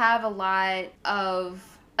doesn't have a lot of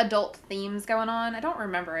adult themes going on. I don't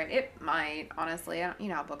remember it. It might, honestly. You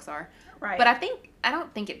know how books are. Right. But I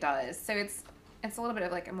don't think it does. So it's a little bit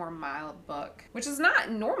of like a more mild book, which is not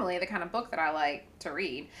normally the kind of book that I like to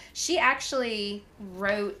read. She actually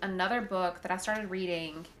wrote another book that I started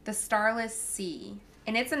reading, The Starless Sea.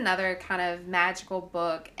 And it's another kind of magical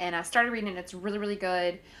book. And I started reading it. It's really, really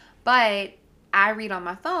good. But I read on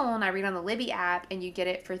my phone. I read on the Libby app, and you get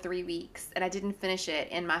it for 3 weeks. And I didn't finish it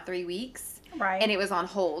in my 3 weeks. Right. And it was on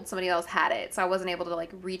hold. Somebody else had it. So I wasn't able to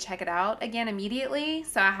like recheck it out again immediately.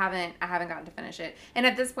 So I haven't gotten to finish it. And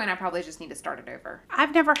at this point I probably just need to start it over.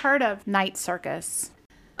 I've never heard of Night Circus.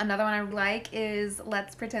 Another one I like is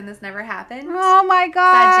Let's Pretend This Never Happened. Oh my By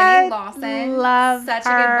God. Jenny Lawson. Love Such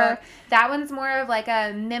her. a good book. That one's more of like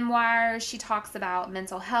a memoir. She talks about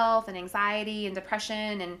mental health and anxiety and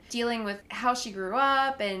depression and dealing with how she grew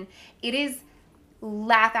up. And it is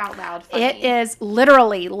laugh out loud funny. It is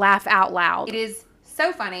literally laugh out loud. It is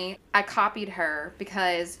so funny. I copied her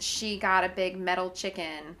because she got a big metal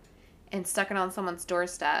chicken and stuck it on someone's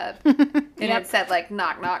doorstep. And it said like,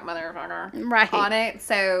 knock, knock, motherfucker Right. on it.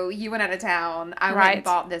 So you went out of town. I went and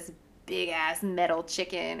bought this big ass metal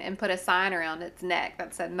chicken and put a sign around its neck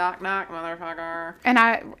that said, knock, knock, motherfucker. And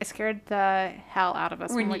I scared the hell out of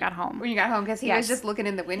us when we got home. When you got home, because he was just looking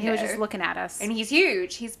in the window. He was just looking at us. And he's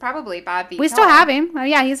huge. He's probably 5 feet We tall. still have him. Oh,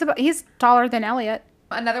 yeah, he's taller than Elliot.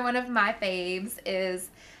 Another one of my faves is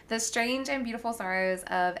The Strange and Beautiful Sorrows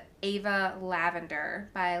of Ava Lavender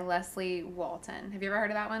by Leslie Walton. Have you ever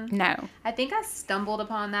heard of that one? No. I think I stumbled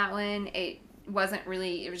upon that one. It was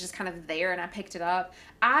just kind of there and I picked it up.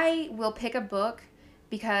 I will pick a book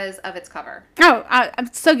because of its cover. Oh,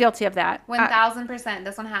 I'm so guilty of that. 1000%.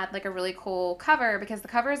 This one had like a really cool cover because the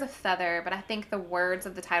cover is a feather, but I think the words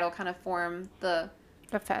of the title kind of form the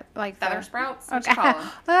feather sprouts. What you call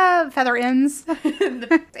them? Feather ends.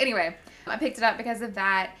 Anyway, I picked it up because of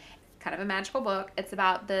that. Kind of a magical book. It's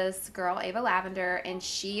about this girl, Ava Lavender, and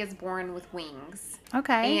she is born with wings.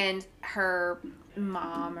 Okay. And her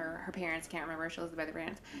mom or her parents, can't remember, she lives with both her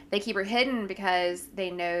parents, they keep her hidden because they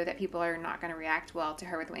know that people are not going to react well to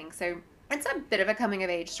her with wings. So it's a bit of a coming of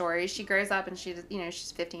age story. She grows up and she's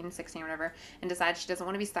 15, 16, whatever, and decides she doesn't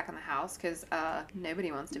want to be stuck in the house because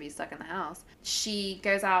nobody wants to be stuck in the house. She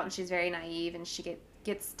goes out and she's very naive and she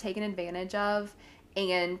gets taken advantage of,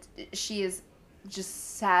 and she is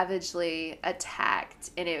just savagely attacked.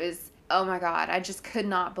 And it was, oh my God, I just could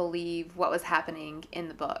not believe what was happening in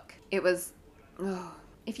the book. It was,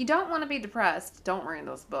 if you don't want to be depressed, don't read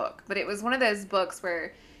this book. But it was one of those books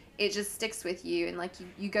where it just sticks with you, and like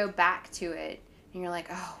you go back to it and you're like,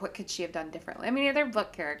 oh, what could she have done differently? I mean, they're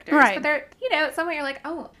book characters, right? But they're, at some point you're like,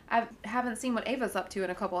 oh, I haven't seen what Ava's up to in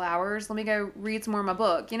a couple hours. Let me go read some more of my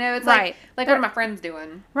book. It's right. like what are my friends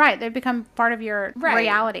doing? Right, they become part of your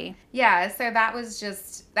reality. Yeah, so that one's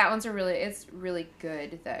it's really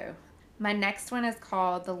good though. My next one is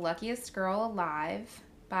called The Luckiest Girl Alive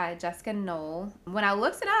by Jessica Knoll. When I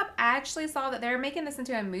looked it up, I actually saw that they're making this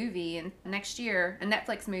into a movie next year, a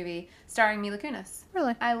Netflix movie starring Mila Kunis.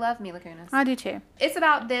 Really? I love Mila Kunis. I do too. It's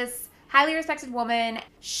about this highly respected woman.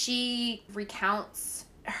 She recounts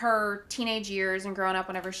her teenage years and growing up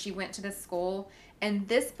whenever she went to this school. And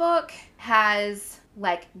this book has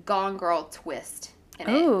like Gone Girl twist in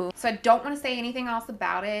it. So I don't want to say anything else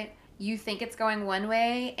about it. You think it's going one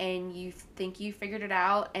way and you think you figured it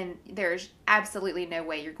out, and there's absolutely no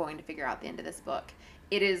way you're going to figure out the end of this book.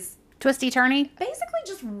 It is twisty-turny. Basically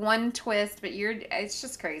just one twist, but it's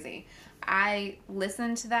just crazy. I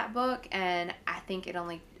listened to that book and I think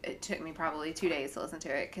it took me probably 2 days to listen to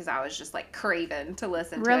it because I was just like craving to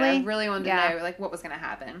listen to it. I really wanted to know like what was going to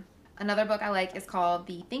happen. Another book I like is called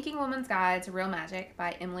The Thinking Woman's Guide to Real Magic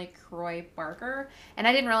by Emily Croy Barker. And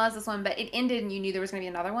I didn't realize this one, but it ended and you knew there was going to be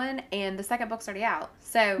another one. And the second book's already out.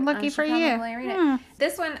 So lucky for you. Read it.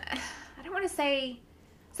 This one, I don't want to say...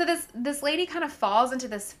 So this lady kind of falls into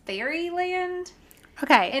this fairyland.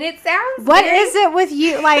 Okay. And it sounds... What is it with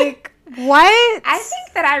you? Like, what? I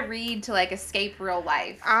think that I read to like escape real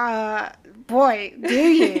life. Boy, do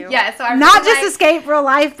you. Yeah, so I not really just like- escape real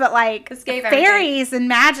life, but like Escape everything. fairies and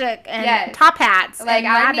magic and Yes. top hats Like, and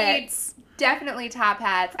I rabbits. need definitely top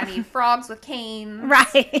hats. I need frogs with canes.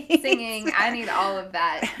 Right. Singing. I need all of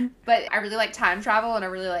that. But I really like time travel and I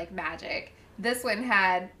really like magic. This one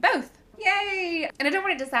had both. Yay! And I don't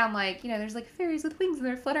want it to sound like, there's like fairies with wings and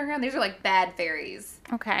they're fluttering around. These are like bad fairies.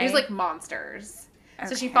 Okay. There's like monsters.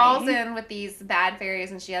 So she Okay. falls in with these bad fairies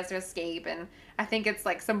and she has to escape. And I think it's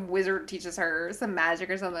like some wizard teaches her some magic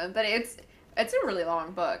or something. But it's a really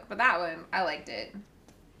long book. But that one, I liked it.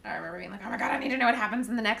 I remember being like, oh my god, I need to know what happens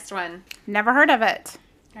in the next one. Never heard of it.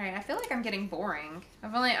 All right, I feel like I'm getting boring.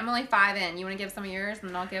 I'm only 5 in. You want to give some of yours and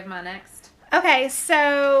then I'll give my next? Okay,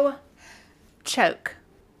 so Choke.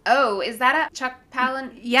 Oh, is that a Chuck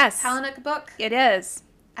Yes. Palahniuk book? It is.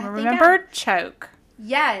 I think Remember Choke.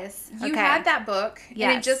 Yes, you Okay. had that book, and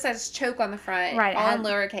Yes. it just says choke on the front, Right, all it in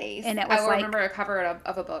lowercase. and it was I like- remember a cover of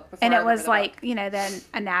a book before. And I it remember was the like, book. the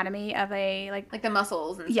anatomy of a like the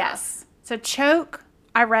muscles and stuff. Yes. So Choke,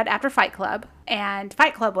 I read after Fight Club, and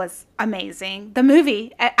Fight Club was amazing. The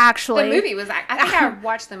movie, actually. The movie was. I think I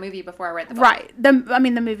watched the movie before I read the book. Right. The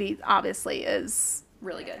movie obviously is.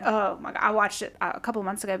 Really good. Oh my god! I watched it a couple of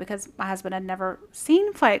months ago because my husband had never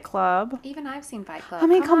seen Fight Club. Even I've seen Fight Club. I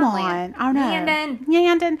mean, come on. Lan- I know.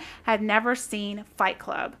 Landon had never seen Fight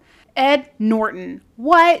Club. Ed Norton.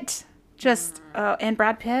 What? Just, and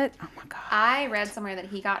Brad Pitt. Oh my god. I read somewhere that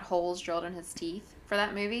he got holes drilled in his teeth for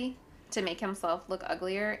that movie to make himself look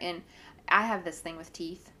uglier, and I have this thing with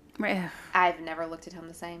teeth. Ugh. I've never looked at him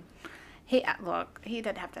the same. He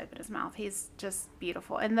didn't have to open his mouth. He's just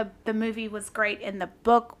beautiful. And the movie was great, and the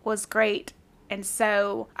book was great. And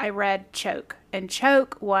so I read Choke, and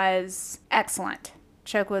Choke was excellent.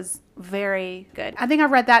 Choke was very good. I think I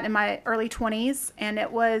read that in my early 20s, and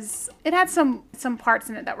it had some parts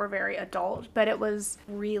in it that were very adult, but it was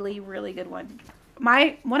really, really good one.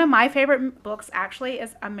 One of my favorite books actually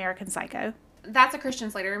is American Psycho. That's a Christian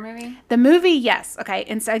Slater movie. The movie, yes. Okay.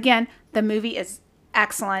 And so again, the movie is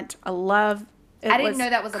excellent. I love it. I didn't know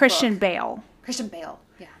that was a Christian book. Bale. Christian Bale.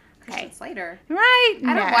 Yeah. Christian Okay. Slater. Right?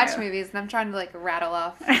 I don't watch movies, and I'm trying to like rattle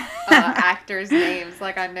off actors' names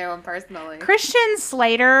like I know them personally. Christian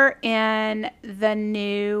Slater in the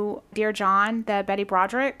new Dear John, the Betty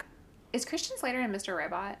Broderick. Is Christian Slater in Mr.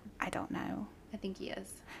 Robot? I don't know. I think he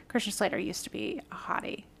is. Christian Slater used to be a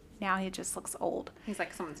hottie. Now he just looks old. He's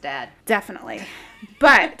like someone's dad. Definitely.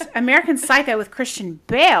 But American Psycho with Christian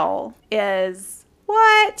Bale is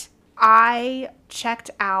what? I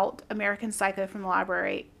checked out American Psycho from the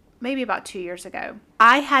library maybe about 2 years ago.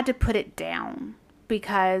 I had to put it down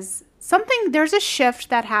because there's a shift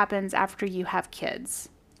that happens after you have kids.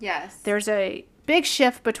 Yes. There's a big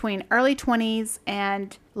shift between early 20s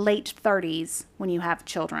and late 30s when you have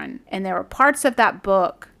children. And there were parts of that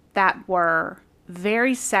book that were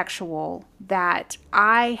very sexual that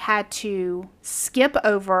I had to skip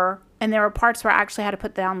over. And there were parts where I actually had to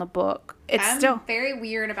put down the book. I'm very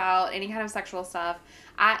weird about any kind of sexual stuff.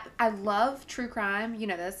 I love true crime. You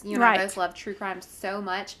know this. You and Right. I both love true crime so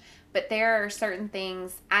much. But there are certain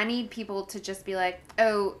things I need people to just be like,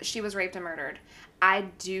 oh, she was raped and murdered. I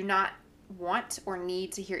do not want or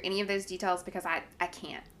need to hear any of those details because I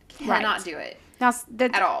cannot do it Now,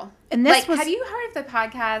 at all. And this have you heard of the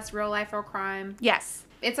podcast Real Life, Real Crime? Yes.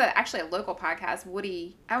 It's actually a local podcast.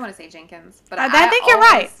 Woody, I want to say Jenkins, but I think you're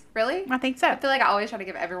right. Really? I think so. I feel like I always try to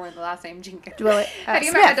give everyone the last name Jenkins. Well, Have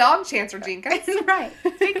you Smith. met my dog, Chancellor Jenkins? Right.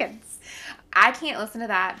 Jenkins. I can't listen to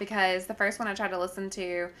that because the first one I tried to listen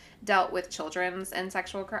to dealt with children's and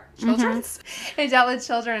sexual It dealt with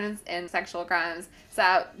children and sexual crimes.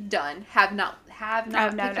 So done. Have not picked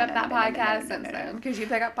up that podcast since then because you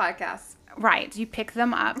pick up podcasts. Right. You pick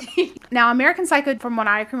them up. Now, American Psycho, from what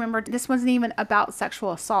I can remember, this wasn't even about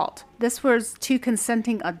sexual assault. This was two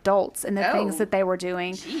consenting adults and the things that they were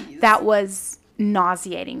doing. Jeez. That was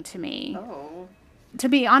nauseating to me. Oh. To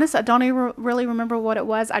be honest, I don't even really remember what it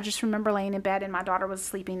was. I just remember laying in bed and my daughter was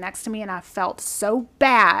sleeping next to me, and I felt so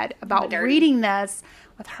bad about reading this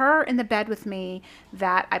with her in the bed with me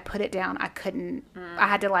that I put it down. I couldn't. I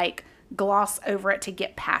had to gloss over it to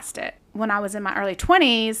get past it. When I was in my early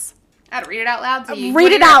 20s, I'd read it out loud to you.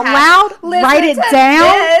 read it out loud, write it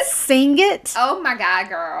down, sing it. Oh my God,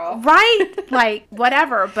 girl. Right?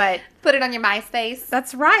 Whatever, but Put it on your MySpace.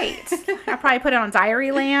 that's right. I probably put it on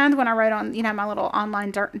Diaryland when I wrote on, my little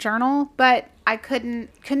online journal, but I couldn't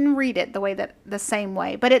read it the same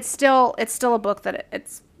way. But it's still a book that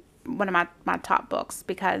it's one of my top books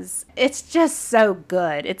because it's just so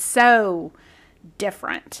good. It's so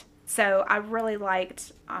different. So I really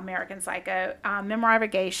liked American Psycho. Memoir of a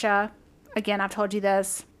Geisha. Again, I've told you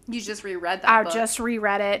this. You just reread that I book. just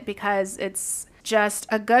reread it because it's just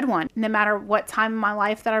a good one. No matter what time in my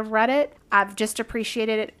life that I've read it, I've just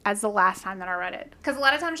appreciated it as the last time that I read it. Because a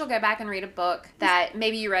lot of times you'll go back and read a book that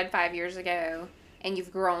maybe you read 5 years ago and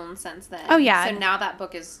you've grown since then. Oh, yeah. So now that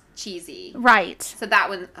book is cheesy. Right. So that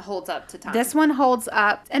one holds up to time. This one holds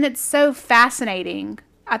up, and it's so fascinating.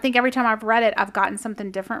 I think every time I've read it, I've gotten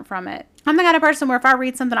something different from it. I'm the kind of person where if I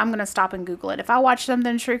read something, I'm going to stop and Google it. If I watch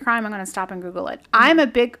something true crime, I'm going to stop and Google it. I'm a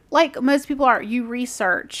big, like most people are, you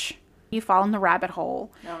research, you fall in the rabbit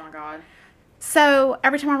hole. Oh my God. So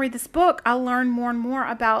every time I read this book, I learn more and more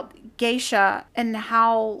about geisha and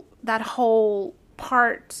how that whole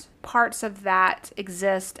parts of that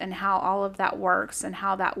exist and how all of that works and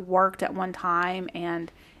how that worked at one time.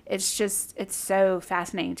 And it's so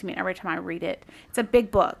fascinating to me every time I read it. It's a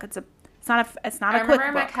big book. It's not a quick book. I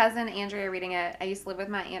remember my cousin Andrea reading it. I used to live with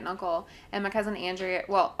my aunt and uncle, and my cousin Andrea,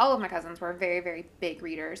 well, all of my cousins were very, very big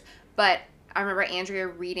readers, but I remember Andrea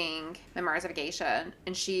reading Memoirs of a Geisha,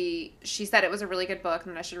 and she said it was a really good book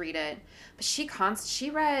and that I should read it. But she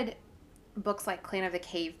read books like Clan of the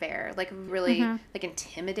Cave Bear, like really like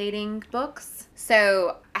intimidating books.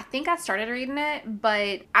 So I think I started reading it,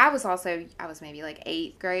 but I was maybe like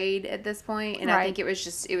 8th grade at this point, and I think it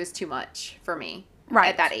was too much for me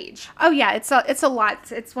at that age. Oh yeah, it's a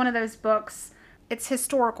lot. It's one of those books. It's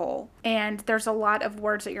historical, and there's a lot of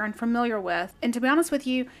words that you're unfamiliar with. And to be honest with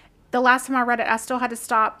you, the last time I read it, I still had to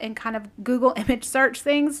stop and kind of Google image search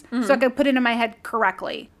things so I could put it in my head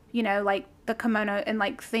correctly. You know, like the kimono and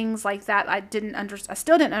like things like that. I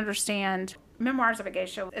still didn't understand. Memoirs of a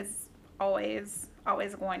Geisha is always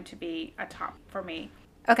going to be a top for me.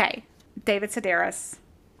 Okay, David Sedaris.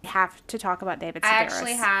 We have to talk about David Sedaris. I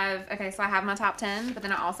actually have, so I have my top 10, but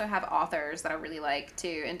then I also have authors that I really like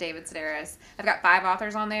too, and David Sedaris. I've got 5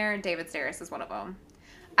 authors on there, and David Sedaris is one of them.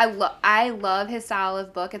 I love his style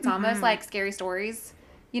of book. It's almost like Scary Stories.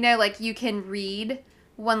 You know, like you can read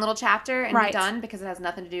one little chapter and be done because it has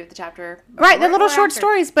nothing to do with the chapter. Right, the little short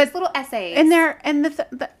stories, but just little essays. And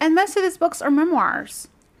and most of his books are memoirs.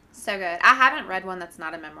 So good. I haven't read one that's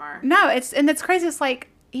not a memoir. No, it's crazy. It's like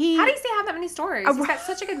how do you have that many stories? He's got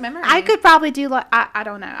such a good memory. I could probably do like I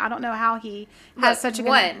don't know. I don't know how he has such a good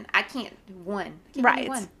one. I can't right.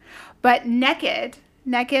 One. But Naked.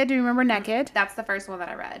 Do you remember Naked? That's the first one that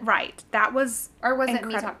I read. Right. That was Or was it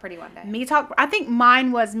Me Talk Pretty One Day? I think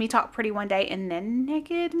mine was Me Talk Pretty One Day and then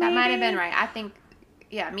Naked, maybe? That might have been right. I think,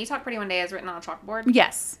 Me Talk Pretty One Day is written on a chalkboard.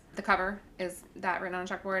 Yes. The cover is that written on a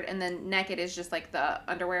chalkboard, and then Naked is just like the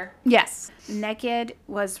underwear. Yes. Naked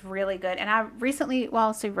was really good. And I recently, in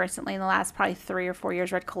the last probably 3 or 4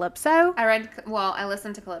 years, read Calypso. I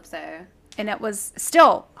listened to Calypso. And it was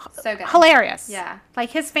still so good. Hilarious. Yeah. Like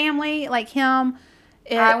his family, like him.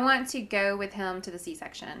 I want to go with him to the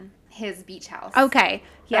C-section. His beach house. Okay.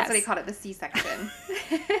 Yes. That's what he called it, the C-section.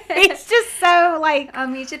 He's just so like... I'll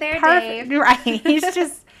meet you there, perfect. Dave.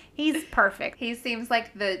 Right. He's perfect. He seems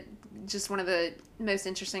like just one of the most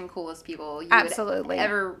interesting, coolest people you Absolutely. would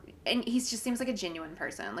ever... And he just seems like a genuine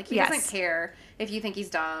person. Like, he doesn't care if you think he's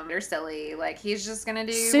dumb or silly. Like, he's just going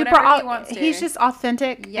to do whatever he wants to. He's just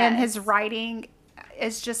authentic, and his writing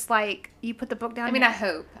is just like, you put the book down. I mean, I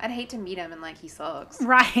hope. I'd hate to meet him and like he sucks.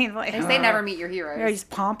 Right. Like, they say never meet your heroes. Or he's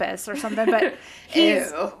pompous or something, but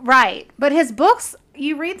he's right. But his books,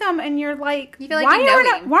 you read them and you're like, you feel like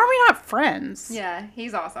why are we not friends? Yeah,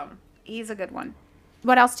 he's awesome. He's a good one.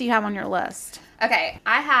 What else do you have on your list? Okay,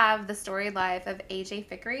 I have The Storied Life of A.J.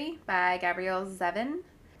 Fikry by Gabrielle Zevin.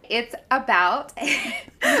 It's about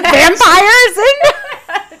vampires and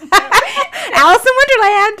Alice in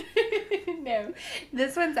Wonderland. No,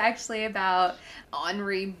 this one's actually about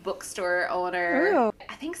Henri bookstore owner. Ooh.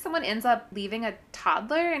 I think someone ends up leaving a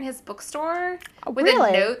toddler in his bookstore with really?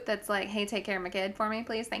 a note that's like, "Hey, take care of my kid for me,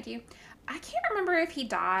 please. Thank you." I can't remember if he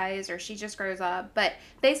dies or she just grows up, but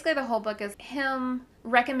basically the whole book is him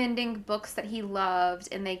recommending books that he loved,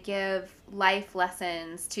 and they give life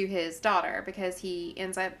lessons to his daughter because he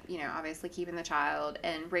ends up, obviously keeping the child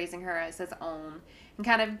and raising her as his own and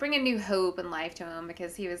kind of bringing new hope and life to him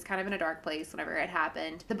because he was kind of in a dark place whenever it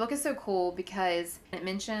happened. The book is so cool because it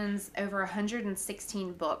mentions over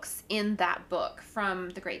 116 books in that book, from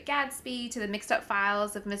The Great Gatsby to The Mixed Up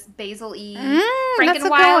Files of Miss Basil E.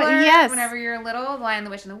 Frankenweiler. Yes. Whenever you're little, The Lion, the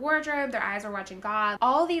Witch, and the Wardrobe, Their Eyes Are Watching God.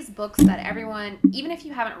 All these books that everyone, even if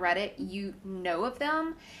you haven't read it, you know of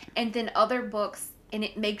them. And then other books, and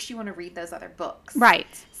it makes you want to read those other books.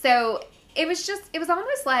 Right. So it was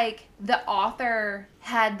almost like the author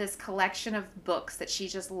had this collection of books that she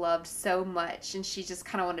just loved so much, and she just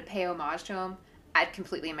kind of wanted to pay homage to them. I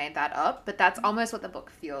completely made that up, but that's almost what the book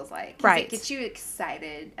feels like. 'Cause Right. It gets you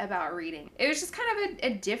excited about reading. It was just kind of a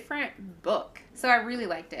different book. So I really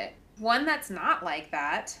liked it. One that's not like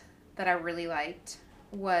that I really liked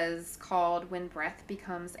was called When Breath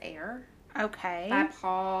Becomes Air Okay. by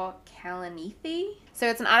Paul Kalanithi. So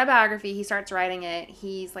it's an autobiography. He starts writing it.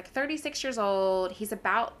 He's like 36 years old. He's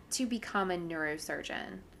about to become a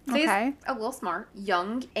neurosurgeon. So Okay. he's a little smart,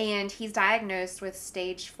 young, and he's diagnosed with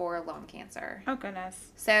stage 4 lung cancer. Oh,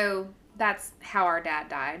 goodness. So that's how our dad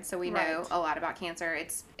died. So we know Right. a lot about cancer.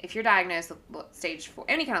 It's if you're diagnosed with stage 4,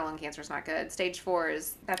 any kind of lung cancer is not good. Stage 4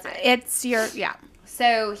 is, that's it. It's your, yeah.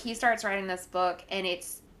 So he starts writing this book, and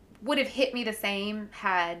it's would have hit me the same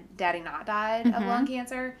had Daddy not died of lung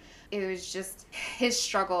cancer. It was just his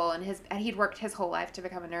struggle, and he'd worked his whole life to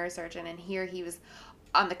become a neurosurgeon, and here he was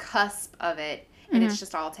on the cusp of it, and it's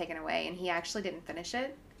just all taken away, and he actually didn't finish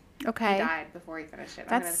it. Okay. He died before he finished it.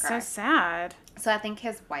 That's so sad. So I think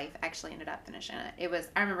his wife actually ended up finishing it.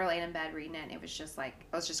 I remember laying in bed reading it, and it was just like,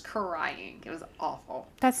 I was just crying. It was awful.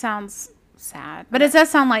 That sounds sad. But it does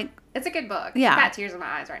sound like, It's a good book. Yeah. I've got tears in my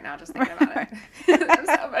eyes right now just thinking about it. I'm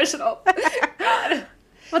so emotional. God.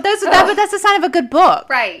 but that's a sign of a good book.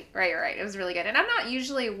 Right. It was really good. And I'm not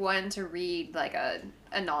usually one to read like a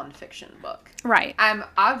nonfiction book. Right. I'm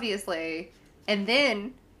obviously, and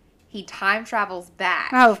then he time travels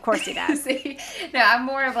back. Oh, of course he does. See, no, I'm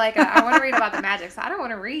more of like I want to read about the magic, so I don't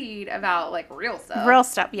want to read about like real stuff. Real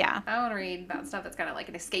stuff, yeah. I want to read about stuff that's kind of like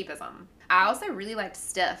an escapism. I also really liked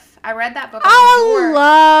Stiff. I read that book. I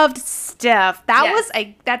loved Stiff. Yes.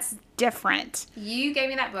 That's different. You gave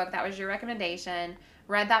me that book. That was your recommendation.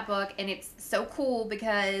 Read that book, and it's so cool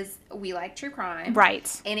because we like true crime.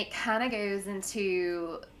 Right. And it kind of goes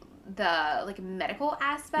into the like medical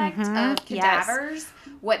aspect of yes. cadavers,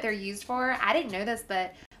 what they're used for. I didn't know this,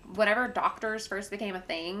 but whenever doctors first became a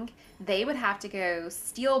thing, they would have to go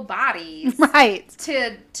steal bodies Right.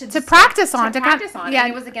 to practice on. Yeah,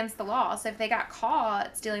 and it was against the law. So if they got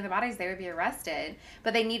caught stealing the bodies, they would be arrested.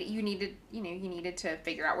 But you needed to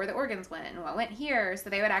figure out where the organs went and what went here. So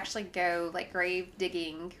they would actually go like grave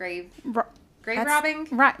digging, grave robbing,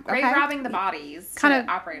 right. grave Okay. robbing the bodies Kind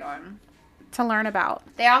to operate on. To learn about.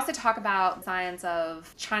 They also talk about science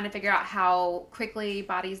of trying to figure out how quickly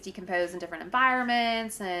bodies decompose in different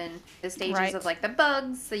environments and the stages Right. of like the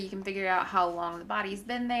bugs, so you can figure out how long the body's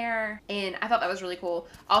been there. And I thought that was really cool.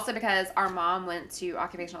 Also because our mom went to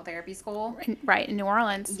occupational therapy school. Right, in New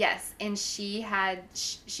Orleans. Yes, and she had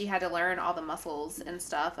to learn all the muscles and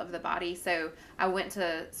stuff of the body. So I went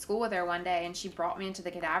to school with her one day, and she brought me into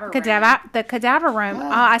the cadaver room. The cadaver room.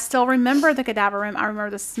 I still remember the cadaver room. I remember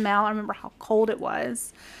the smell. I remember how cold it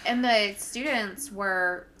was. And the students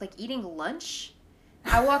were like eating lunch.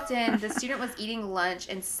 I walked in, the student was eating lunch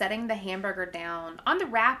and setting the hamburger down on the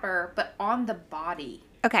wrapper, but on the body.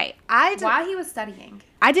 Okay, While he was studying.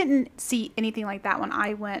 I didn't see anything like that when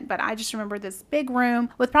I went, but I just remember this big room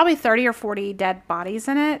with probably 30 or 40 dead bodies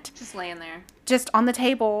in it. Just laying there. Just on the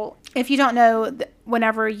table. If you don't know,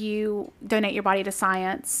 whenever you donate your body to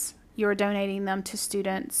science, you're donating them to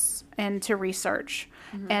students and to research.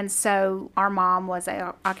 And so our mom was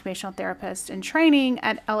an occupational therapist in training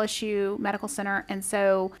at LSU Medical Center. And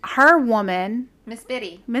so her woman, Miss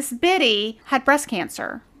Biddy, had breast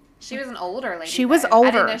cancer. She was an older lady. She was though. older.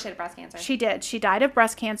 I didn't know she had breast cancer. She did. She died of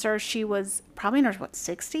breast cancer. She was probably in her,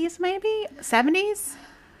 60s maybe? 70s?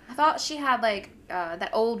 I thought she had like that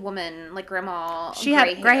old woman, like grandma. She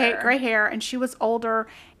had gray hair, and she was older.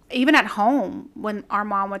 Even at home, when our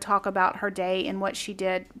mom would talk about her day and what she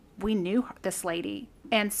did, we knew this lady.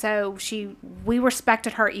 And so we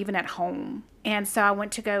respected her even at home. And so I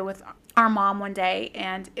went to go with our mom one day,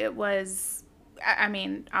 and it was,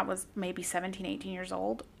 I was maybe 17, 18 years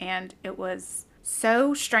old, and it was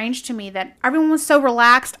so strange to me that everyone was so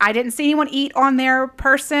relaxed. I didn't see anyone eat on their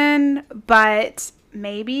person, but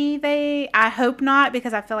maybe I hope not,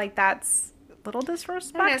 because I feel like that's a little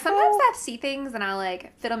disrespectful. I don't know. Sometimes I see things and I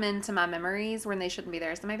like fit them into my memories when they shouldn't be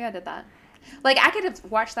there. So maybe I did that. Like I could have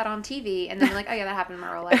watched that on TV and then be like, oh yeah, that happened in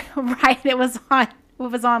my real life. Right. It was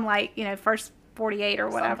on like, First 48 or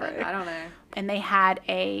whatever. Something. I don't know. And they had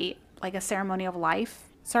a ceremony of life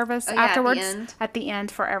service Oh, yeah, afterwards at the end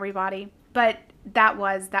for everybody. But that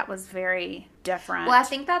was very different. Well, I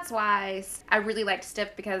think that's why I really liked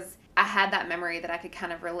Stiff, because I had that memory that I could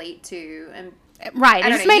kind of relate to. And right. It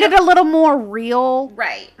just made it a little more real.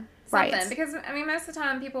 Right. Something. Right. Because, most of the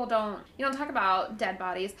time people you don't talk about dead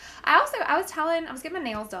bodies. I was getting my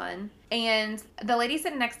nails done, and the lady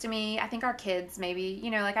sitting next to me, I think our kids maybe,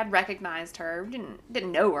 I'd recognized her.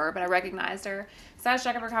 Didn't know her, but I recognized her. So I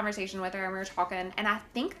struck up a conversation with her, and we were talking, and I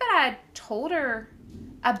think that I told her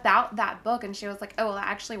about that book, and she was like, oh, well, I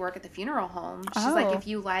actually work at the funeral home. She's like, Oh. if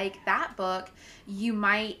you like that book, you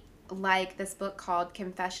might like this book called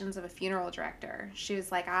Confessions of a Funeral Director. She was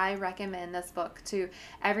like, I recommend this book to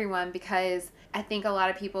everyone because I think a lot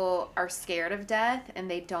of people are scared of death and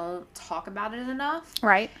they don't talk about it enough.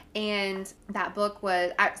 Right. And that book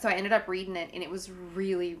was, so I ended up reading it, and it was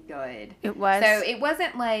really good. It was. So it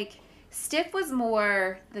wasn't like, Stiff was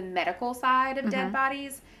more the medical side of dead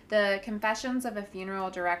bodies. The Confessions of a Funeral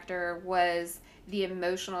Director was the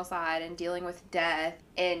emotional side and dealing with death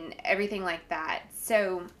and everything like that.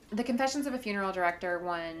 So the Confessions of a Funeral Director,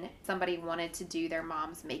 when somebody wanted to do their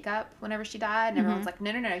mom's makeup whenever she died, and everyone's like,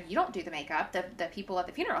 no, you don't do the makeup. The people at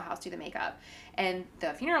the funeral house do the makeup. And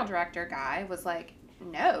the funeral director guy was like,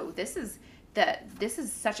 no, this is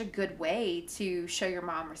such a good way to show your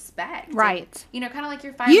mom respect. Right. And, kind of like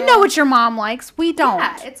your final... You know what your mom likes. We don't.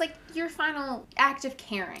 Yeah, it's like your final act of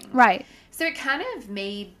caring. Right. So it kind of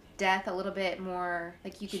made death a little bit more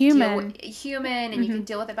like you could Human. Human, and you can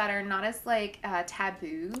deal with it better, not as like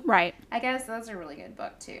taboo. Right. I guess that's a really good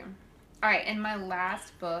book too. All right, and my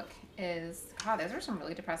last book is, God, those are some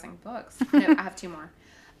really depressing books. No, I have two more.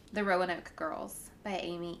 The Roanoke Girls by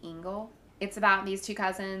Amy Engel. It's about these two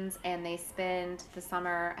cousins, and they spend the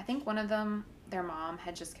summer, I think one of them, their mom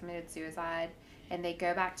had just committed suicide, and they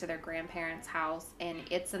go back to their grandparents' house, and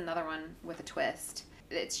it's another one with a twist.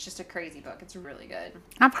 It's just a crazy book. It's really good.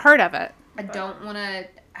 I've heard of it. I don't want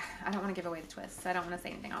to give away the twists. I don't want to say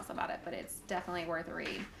anything else about it, but it's definitely worth a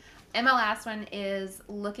read. And my last one is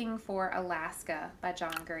Looking for Alaska by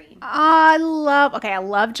John Green. I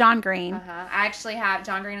love John Green. I actually have,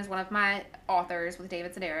 John Green is one of my authors with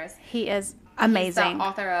David Sedaris. He is amazing. He's the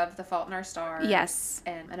author of The Fault in Our Stars. Yes.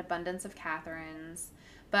 And An Abundance of Catherines.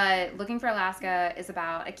 But Looking for Alaska is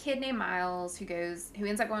about a kid named Miles who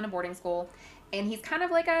ends up going to boarding school. And he's kind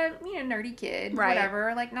of like a, nerdy kid, right.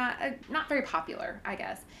 Whatever, like not very popular, I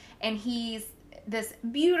guess. And he's this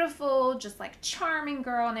beautiful, just like charming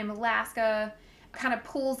girl named Alaska, kind of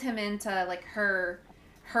pulls him into like her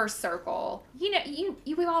circle.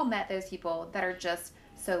 We've all met those people that are just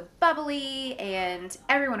so bubbly, and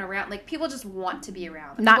everyone around, like people just want to be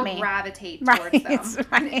around them. Not people me. Gravitate right. towards them.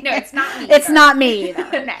 Right. No, it's not me. It's not me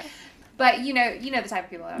either. No. But you know the type of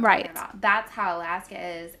people that I'm right. talking about. That's how Alaska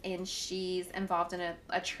is, and she's involved in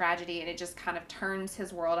a tragedy, and it just kind of turns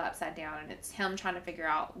his world upside down, and it's him trying to figure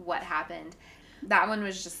out what happened. That one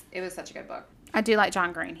was it was such a good book. I do like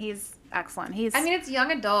John Green. He's excellent. It's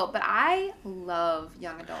young adult, but I love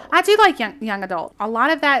young adult. I do like young adult. A lot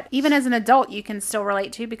of that, even as an adult, you can still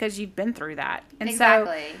relate to because you've been through that. And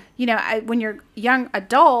exactly. So, when you're young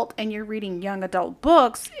adult and you're reading young adult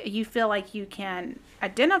books, you feel like you can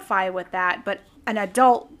identify with that. But an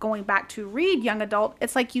adult going back to read young adult,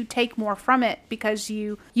 it's like you take more from it because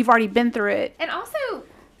you've already been through it. And also,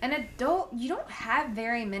 an adult, you don't have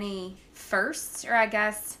very many firsts, or I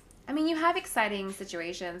guess... you have exciting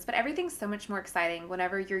situations, but everything's so much more exciting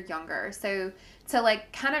whenever you're younger. So to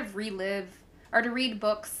like kind of relive or to read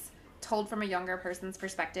books told from a younger person's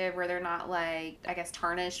perspective where they're not like, I guess,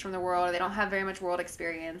 tarnished from the world, or they don't have very much world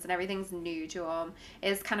experience and everything's new to them,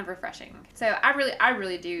 is kind of refreshing. So I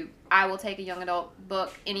really do. I will take a young adult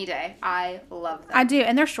book any day. I love them. I do.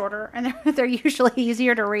 And they're shorter, and they're usually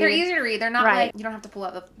easier to read. They're easier to read. They're not right. like, you don't have to pull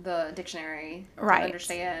out the dictionary right. to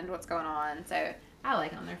understand what's going on. So I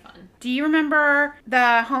like them. They're fun. Do you remember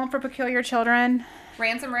The Home for Peculiar Children?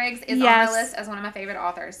 Ransom Riggs is on my list as one of my favorite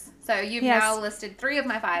authors. So you've now listed 3 of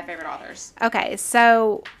my 5 favorite authors. Okay,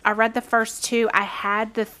 so I read the first 2. I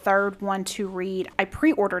had the third one to read. I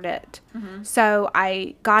pre-ordered it. Mm-hmm. So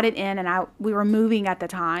I got it in, and we were moving at the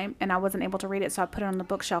time, and I wasn't able to read it, so I put it on the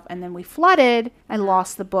bookshelf, and then we flooded and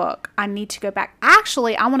lost the book. I need to go back.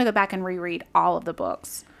 Actually, I want to go back and reread all of the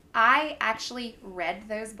books. I actually read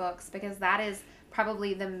those books because that is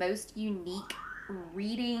probably the most unique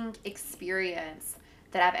reading experience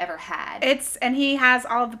that I've ever had. And he has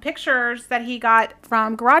all the pictures that he got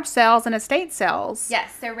from garage sales and estate sales.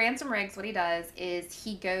 Yes. So Ransom Riggs, what he does is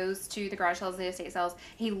he goes to the garage sales and the estate sales.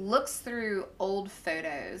 He looks through old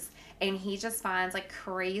photos, and he just finds like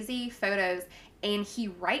crazy photos, and he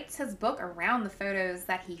writes his book around the photos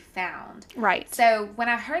that he found. Right. So when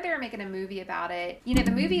I heard they were making a movie about it,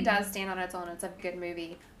 the movie does stand on its own. It's a good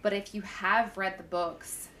movie. But if you have read the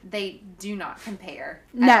books, they do not compare.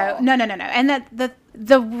 No. And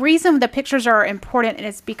the reason the pictures are important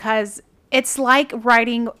is because it's like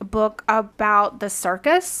writing a book about the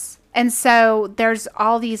circus. And so there's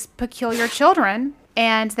all these peculiar children,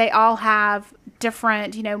 and they all have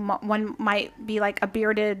different, one might be like a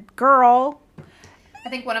bearded girl. I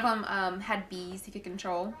think one of them had bees he could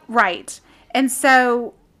control. Right. And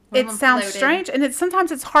so it sounds strange, and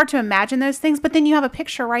sometimes it's hard to imagine those things, but then you have a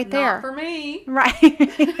picture right there. Not for me. Right.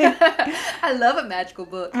 I love a magical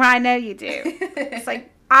book. I know you do. It's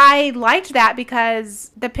like, I liked that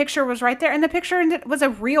because the picture was right there, and the picture was a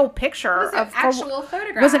real picture. It was an actual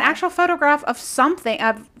photograph. Was an actual photograph of something,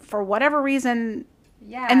 for whatever reason.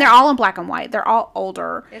 Yeah. And they're all in black and white. They're all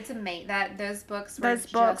older. It's amazing that those books were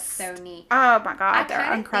just so neat. Oh my God,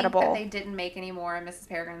 they're incredible. I think that they didn't make any more of Mrs.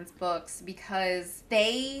 Peregrine's books because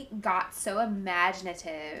they got so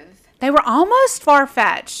imaginative. They were almost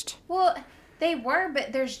far-fetched. Well, they were,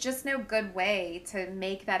 but there's just no good way to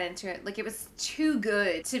make that into it. Like, it was too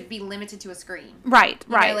good to be limited to a screen. Right,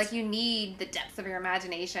 You right. know, like, you need the depth of your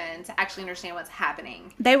imagination to actually understand what's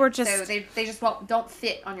happening. They were just... So they just don't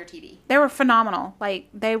fit on your TV. They were phenomenal. Like,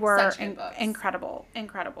 they were Such good books. incredible.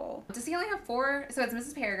 Does he only have 4? So it's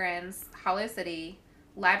Mrs. Peregrine's, Hollow City,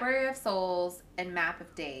 Library of Souls, and Map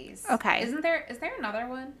of Days. Okay. Is there another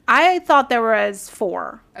one? I thought there was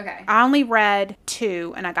 4. Okay. I only read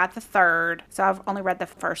 2, and I got the 3rd, so I've only read the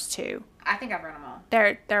first 2. I think I've read them all.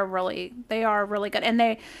 They are really good,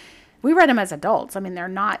 and we read them as adults. I mean, they're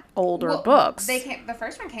not older books. The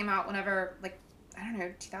first one came out whenever, like, I don't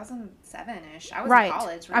know, 2007-ish. I was right. in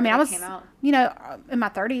college I mean, when they came out. In my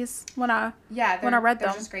 30s when I read them.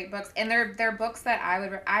 They're just great books, and they're books that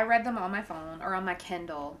I read them on my phone or on my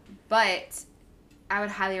Kindle, but I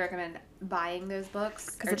would highly recommend buying those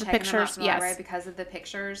books because of the checking pictures. them out from the library Yes, because of the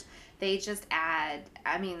pictures. They just add.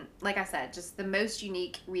 I mean, like I said, just the most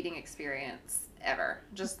unique reading experience ever.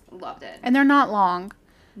 Just loved it. and they're not long.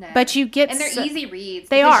 No. But you get... And they're easy reads.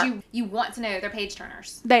 They because are. You want to know. They're page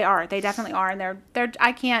turners. They are. They definitely are. And they're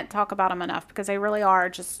I can't talk about them enough because they really are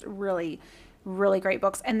just really, really great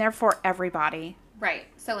books. And they're for everybody. Right.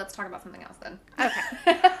 So let's talk about something else then.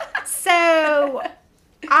 Okay. So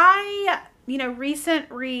recent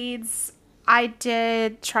reads, I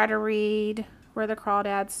did try to read Where the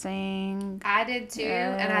Crawdads Sing. I did too.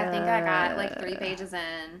 And I think I got like 3 pages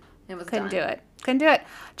in. It was Couldn't done. do it.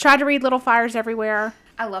 Tried to read Little Fires Everywhere.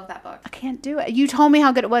 I love that book. I can't do it. You told me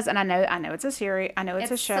how good it was, and I know it's a series. I know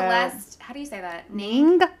it's a show. Celeste. How do you say that?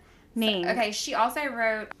 Ning. Okay, she also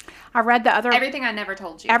wrote I read the other Everything I Never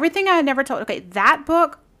Told You. Everything I Never Told. Okay, that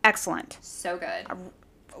book, excellent. So good.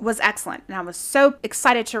 Was excellent, and I was so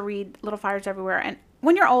excited to read Little Fires Everywhere. And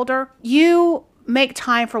when you're older, you make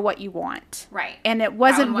time for what you want. Right. And it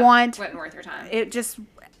wasn't wasn't worth your time. It just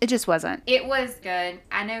wasn't. It was good.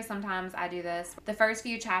 I know sometimes I do this. The first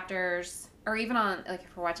few chapters, or even on, like,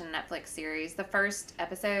 if we're watching a Netflix series, the first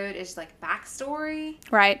episode is like backstory.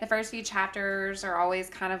 Right. The first few chapters are always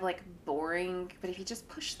kind of like boring, but if you just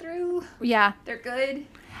push through, Yeah. they're good.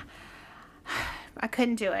 I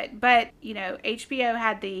couldn't do it. But, HBO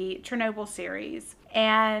had the Chernobyl series,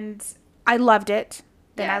 and I loved it.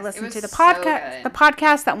 Then I Yes, listened it to the was so podcast, good. the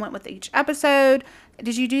podcast that went with each episode.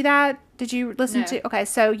 Did you do that? Did you listen No. to? Okay,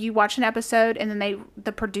 so you watch an episode, and then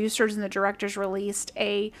the producers and the directors released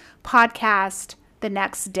a podcast the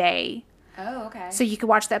next day. Oh, okay. So you could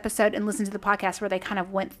watch the episode and listen to the podcast where they kind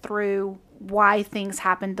of went through why things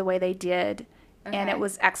happened the way they did. And Okay. it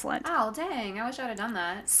was excellent. Oh, dang. I wish I would have done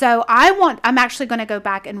that. So I'm actually going to go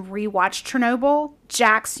back and rewatch Chernobyl.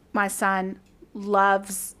 Jax, my son,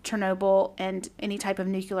 loves Chernobyl and any type of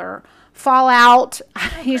nuclear fallout.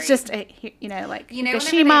 He's great. just, like Whenever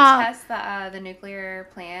Fukushima. they test the nuclear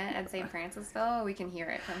plant at St. Francisville, we can hear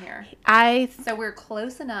it from here. So we're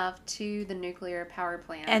close enough to the nuclear power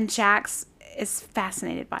plant. And Jax is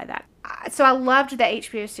fascinated by that. So I loved the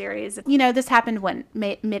HBO series. This happened when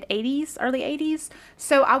mid-80s, early 80s.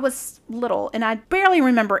 So I was little, and I barely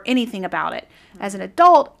remember anything about it. As an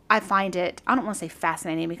adult, I find it, I don't want to say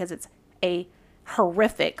fascinating because it's a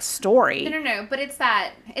horrific story. No, but it's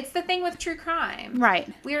the thing with true crime.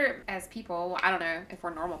 Right. We're, as people, I don't know if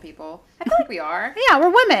we're normal people. I feel like we are. Yeah, we're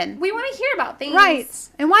women. We want to hear about things. Right.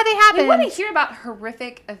 And why they happen. We want to hear about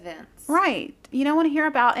horrific events. Right. You don't want to hear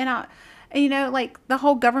about, like the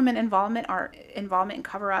whole government involvement and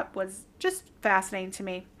cover up was just fascinating to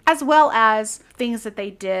me, as well as things that they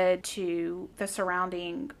did to the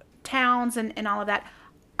surrounding towns and all of that.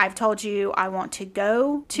 I've told you I want to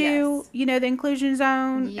go to, Yes. The inclusion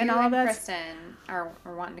zone and all of that. Kristen are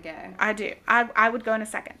wanting to go. I do. I would go in a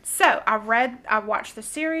second. So I watched the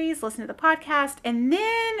series, listened to the podcast, and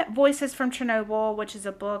then Voices from Chernobyl, which is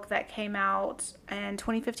a book that came out in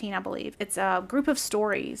 2015, I believe. It's a group of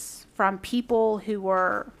stories from people who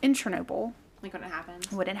were in Chernobyl. Like when it happened.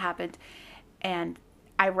 When it happened. And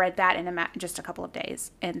I read that in just a couple of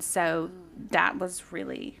days. And so that was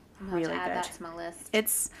really, really to add good. that to my list.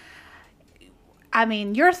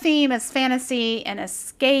 Your theme is fantasy and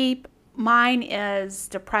escape. Mine is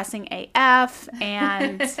depressing AF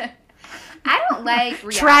and I don't like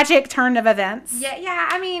tragic turn of events. Yeah.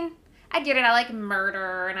 I mean, I get it. I like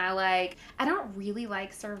murder, and I don't really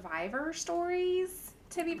like survivor stories,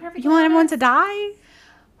 to be perfectly You want everyone honest. to die?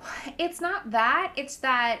 It's not that. It's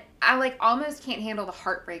that I almost can't handle the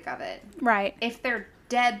heartbreak of it. Right. If they're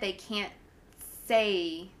dead, they can't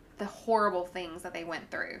say the horrible things that they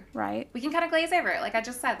went through. Right. We can kind of glaze over it, like I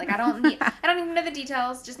just said. Like I don't need to know the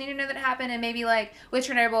details. Just need to know that it happened, and maybe like with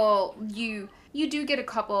Chernobyl, you do get a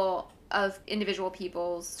couple of individual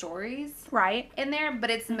people's stories Right. in there, but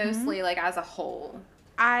it's mostly like as a whole.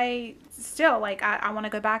 I still like. I want to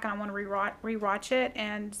go back and I want to rewatch it,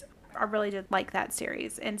 and I really did like that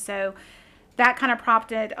series, and so that kind of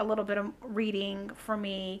prompted a little bit of reading for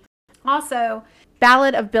me. Also,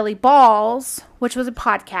 Ballad of Billy Balls, which was a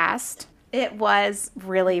podcast. It was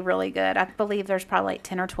really, really good. I believe there's probably like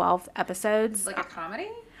 10 or 12 episodes. Like a comedy?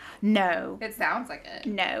 No. It sounds like it.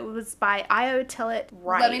 No, it was by Io Tillett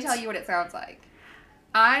Wright. Let me tell you what it sounds like.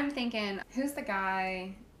 I'm thinking, who's the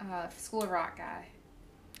guy, School of Rock guy?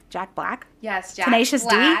 Jack Black? Yes, Jack Tenacious D?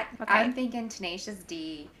 Black. Okay. I'm thinking Tenacious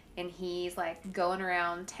D, and he's like going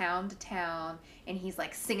around town to town, and he's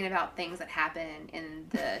like singing about things that happen in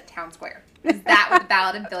the town square. Is that what the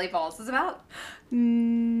Ballad of Billy Balls is about?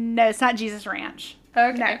 No, it's not Jesus Ranch.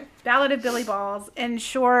 Okay. No. Ballad of Billy Balls. In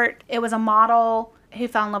short, it was a model who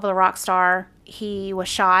fell in love with a rock star. He was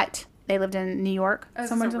shot. They lived in New York. Oh, is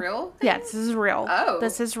this a real thing? Yes, this is real. Oh.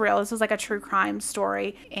 This is real. This was like a true crime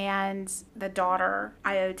story. And the daughter,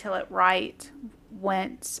 Io Tillett Wright,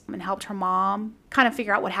 went and helped her mom kind of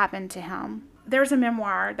figure out what happened to him. There's a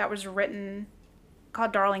memoir that was written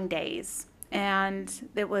called Darling Days. And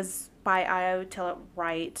it was by Io Tillett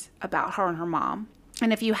Wright about her and her mom.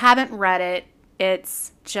 And if you haven't read it,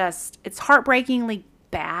 it's heartbreakingly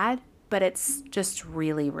bad, but it's just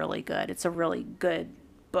really, really good. It's a really good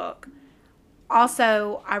book.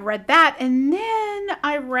 Also, I read that, and then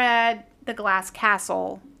I read The Glass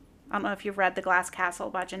Castle. I don't know if you've read The Glass Castle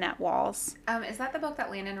by Jeanette Walls. Is that the book that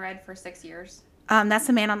Landon read for 6 years? That's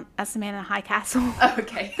the man in the high castle. Oh,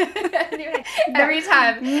 okay. Anyway, every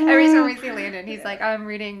time we see Landon, he's like, I'm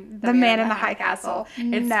reading The Man in the High Castle.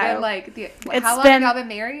 It's No. been like, It's how long been- have y'all been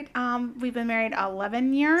married? We've been married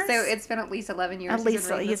 11 years. So it's been at least 11 years. at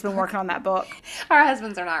least he's been working on that book. Our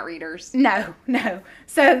husbands are not readers. No.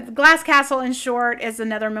 So Glass Castle, in short, is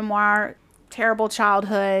another memoir. Terrible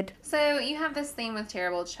childhood. So you have this theme with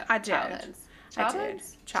terrible I did. childhoods. I did.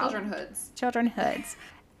 Childrenhoods. Childrenhoods.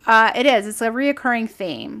 It is. It's a reoccurring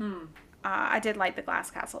theme. I did like The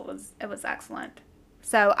Glass Castle. It was excellent.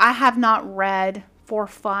 So I have not read for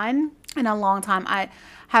fun in a long time. I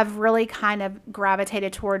have really kind of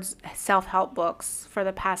gravitated towards self-help books for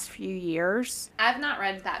the past few years. I've not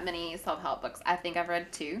read that many self-help books. I think I've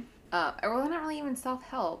read 2. Well, not really even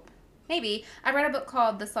self-help. Maybe. I read a book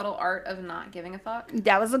called The Subtle Art of Not Giving a Fuck.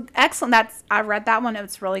 That was excellent. I read that one. It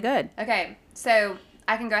was really good. Okay, so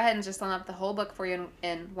I can go ahead and just sum up the whole book for you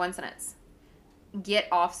in one sentence. Get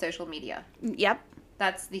off social media. Yep.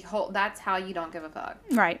 That's how you don't give a fuck.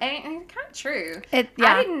 Right. And it's kind of true.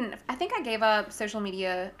 Yeah. I think I gave up social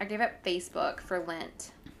media. I gave up Facebook for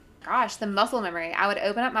Lent. Gosh, the muscle memory. I would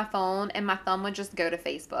open up my phone and my thumb would just go to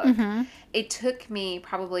Facebook. Mm-hmm. It took me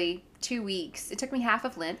probably 2 weeks. It took me half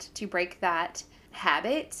of Lent to break that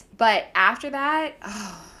habit. But after that,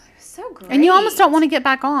 oh, it was so great. And you almost don't want to get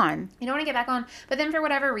back on. You don't want to get back on. But then for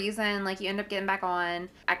whatever reason, like you end up getting back on.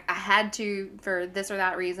 I had to for this or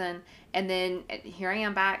that reason. And then here I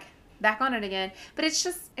am back on it again. But it's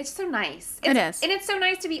so nice. It is. And it's so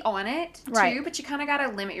nice to be on it, too. Right. But you kind of got to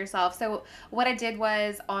limit yourself. So what I did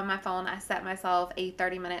was on my phone, I set myself a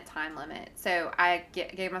 30-minute time limit. So I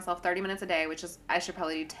gave myself 30 minutes a day, which is, I should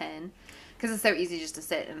probably do 10. Because it's so easy just to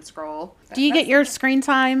sit and scroll. Do you get your screen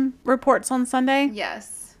time reports on Sunday?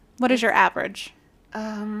 Yes. What is your average?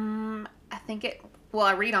 I think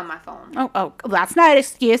I read on my phone. Oh, that's not an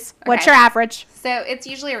excuse. What's Okay. your average? So it's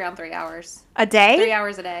usually around 3 hours. A day? 3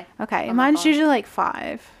 hours a day. Okay, on my mine's phone. usually like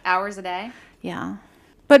 5. Hours a day? Yeah.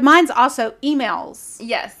 But mine's also emails.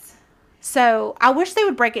 Yes. So I wish they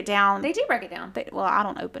would break it down. They do break it down. Well, I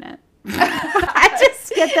don't open it. I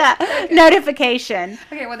just get that notification.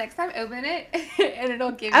 Okay, well, next time open it, and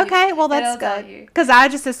it'll give you... Okay, well, that's it'll tell good. you. Because I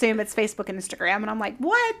just assume it's Facebook and Instagram, and I'm like,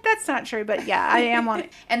 what? That's not true. But yeah, I am on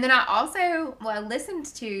it. And then I listened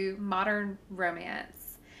to Modern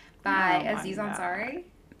Romance by Oh, my Aziz God. Ansari.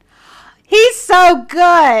 He's so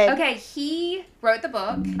good. Okay, he wrote the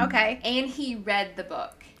book, Okay. and he read the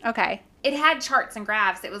book. Okay. it had charts and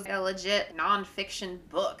graphs. It was a legit nonfiction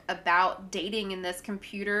book about dating in this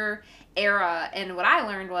computer era. And what I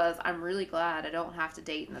learned was, I'm really glad I don't have to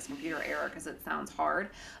date in this computer era because it sounds hard.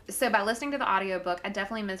 So by listening to the audiobook, I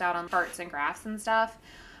definitely missed out on charts and graphs and stuff.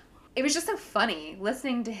 It was just so funny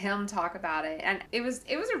listening to him talk about it. And it was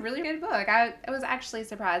a really good book. I was actually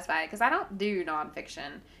surprised by it because I don't do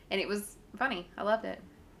nonfiction. And it was funny. I loved it.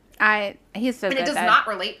 He's so good. And it does not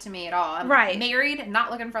relate to me at all. I'm married,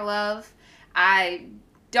 not looking for love. I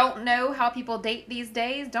don't know how people date these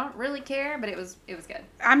days. Don't really care, but it was good.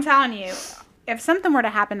 I'm telling you, if something were to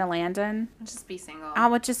happen to Landon, I'd just be single. I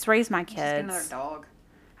would just raise my kids. Just get another dog.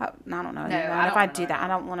 I don't know. No, if I do that, I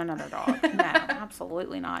don't want another dog. No,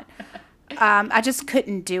 absolutely not. I just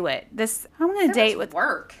couldn't do it. I'm going to date with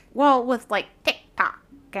work. Well, with like TikTok.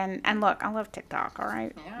 And look, I love TikTok, all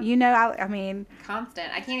right? Yeah. You know, I mean...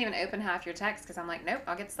 Constant. I can't even open half your texts because I'm like, nope,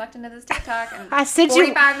 I'll get sucked into this TikTok. And I sent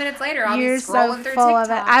 45 minutes later, I'll be scrolling so through full TikTok. Of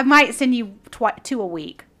it. I might send you 2 a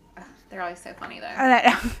week. They're always so funny, though.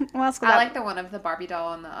 Well, I like the one of the Barbie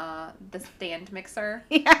doll and the stand mixer.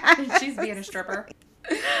 Yeah. She's being a stripper.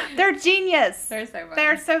 They're genius. They're so funny.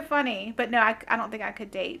 They're so funny. But no, I don't think I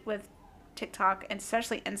could date with TikTok, and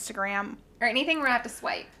especially Instagram. Or anything where I have to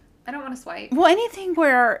swipe. I don't want to swipe. Well,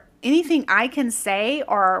 anything I can say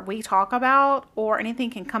or we talk about or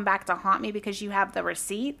anything can come back to haunt me because you have the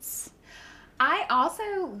receipts. I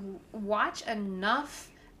also watch enough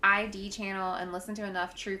ID channel and listen to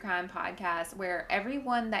enough true crime podcasts where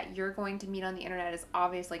everyone that you're going to meet on the internet is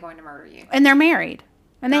obviously going to murder you. And they're married.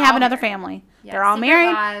 And they have another family. Yeah, they're all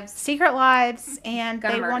married, lives, secret lives, and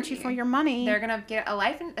they want you for your money. They're going to get a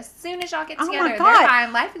as soon as y'all get together, my God. they're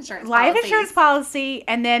buying life insurance insurance policy,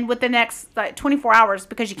 and then with the next 24 hours,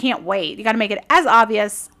 because you can't wait, you got to make it as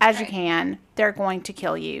obvious as you can, they're going to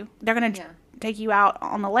kill you. They're going to take you out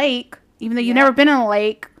on the lake, even though you've never been on a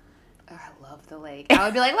lake. The lake. I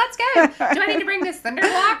would be like, let's go. Do I need to bring this cinder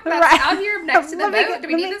block that's out here next to the boat? Do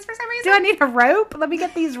we need this for some reason? Do I need a rope? Let me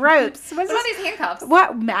get these ropes. What about these handcuffs?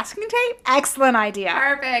 What? Masking tape? Excellent idea.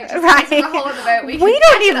 Perfect. Just the whole of the boat.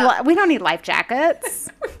 We don't need life jackets.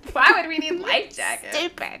 Why would we need life jackets?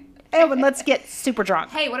 Stupid. Oh, and let's get super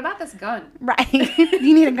drunk. Hey, what about this gun? Right.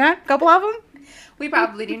 You need a gun? A couple of them? We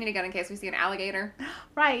probably do need a gun in case we see an alligator.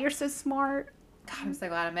 Right. You're so smart. God, I'm so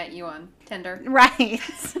glad I met you on Tinder. Right.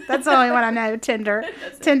 That's the only one I know, Tinder.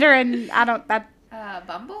 Tinder and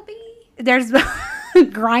Bumblebee? There's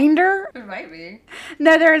Grindr. It might be.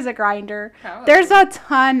 No, there is a Grindr. Probably. There's a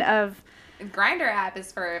ton of... Grindr app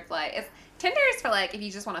is for Tinder is for if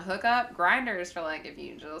you just want to hook up. Grindr is for if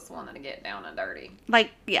you just wanted to get down and dirty.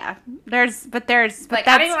 Yeah. I don't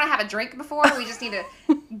even want to have a drink before. We just need to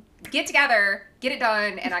get together, get it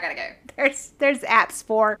done, and I gotta go. There's apps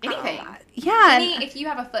for anything. Yeah. If you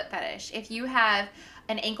have a foot fetish, if you have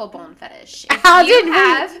an ankle bone fetish, how did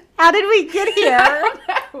we get here?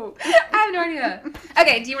 I don't know. I have no idea.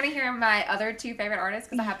 Okay, do you want to hear my other 2 favorite artists?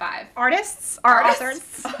 Because I have 5. Artists or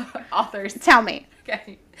authors? Authors. Tell me.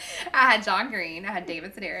 Okay. I had John Green. I had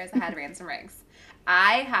David Sedaris. I had Ransom Riggs.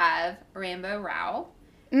 I have Rainbow Rowell.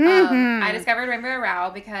 Mm-hmm. I discovered Rainbow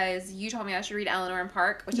Rowell because you told me I should read Eleanor and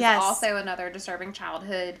Park, which is also another disturbing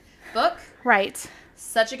childhood book. Right.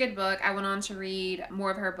 Such a good book. I went on to read more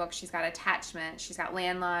of her books. She's got Attachment. She's got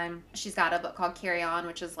Landline. She's got a book called Carry On,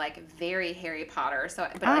 which is very Harry Potter.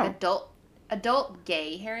 Adult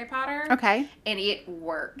gay Harry Potter. Okay. And it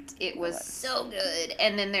worked. It was so good.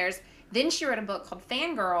 And then she wrote a book called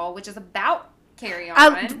Fangirl, which is about Carry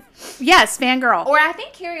On. Yes, Fangirl. Or I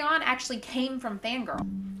think Carry On actually came from Fangirl.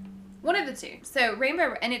 One of the two. So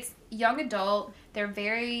Rainbow, and it's young adult. They're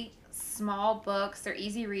very small books. They're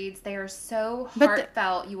easy reads. They are so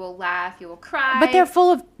heartfelt. You will laugh. You will cry. But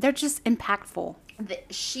they're just impactful.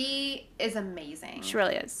 She is amazing. She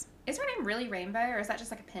really is. Is her name really Rainbow, or is that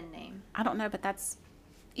just a pen name? I don't know, but that's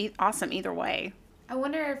awesome either way. I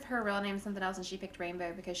wonder if her real name is something else and she picked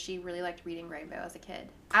Rainbow because she really liked reading Rainbow as a kid.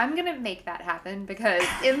 I'm going to make that happen because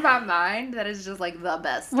in my mind, that is just the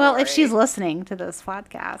best story. Well, if she's listening to this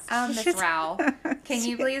podcast. Miss Rowell, can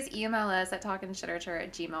you please email us at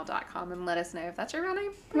talkingshittercher@gmail.com and let us know if that's your real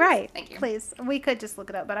name? Please? Right. Thank you. Please. We could just look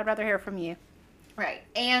it up, but I'd rather hear from you. Right.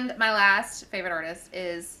 And my last favorite artist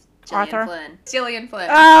is Gillian Flynn. Gillian Flynn.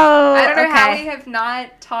 Oh, I don't know how we have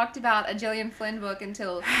not talked about a Gillian Flynn book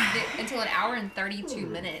until an hour and 32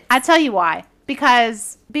 minutes. I tell you why.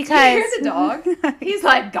 Because do you hear the dog? He's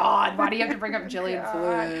like, God, why do you have to bring up Gillian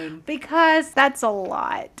Flynn? Because that's a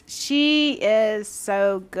lot. She is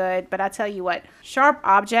so good. But I tell you what, Sharp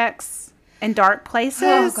Objects in Dark Places.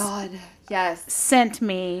 Oh, God. Yes. Sent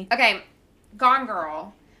me. Okay, Gone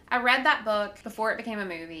Girl. I read that book before it became a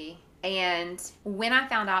movie. And when I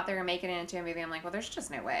found out they were making it into a movie, I'm like, well, there's just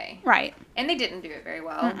no way. Right. And they didn't do it very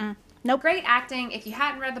well. Nope. Great acting. If you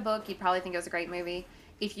hadn't read the book, you'd probably think it was a great movie.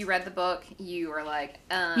 If you read the book, you were like,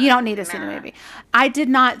 you don't need to see the movie. I did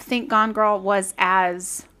not think Gone Girl was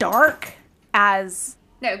as dark as...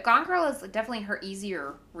 No, Gone Girl is definitely her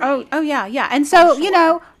easier read. Oh yeah, yeah. And so,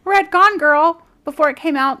 sure. read Gone Girl before it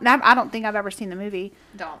came out. I don't think I've ever seen the movie.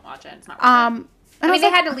 Don't watch it. It's not worth it. I mean,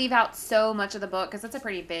 they had to leave out so much of the book because it's a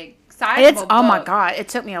pretty big, sizable book. Oh my God. It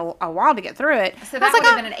took me a while to get through it. So that would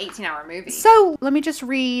have been an 18-hour movie. So let me just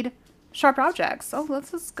read Sharp Objects. Oh,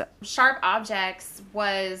 let's just go. Sharp Objects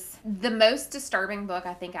was the most disturbing book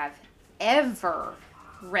I think I've ever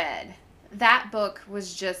read. That book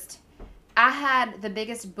was just... I had the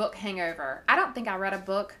biggest book hangover. I don't think I read a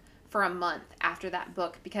book for a month after that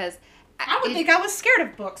book because... I would think I was scared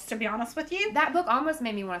of books, to be honest with you. That book almost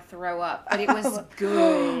made me want to throw up, but it was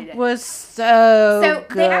good. Was so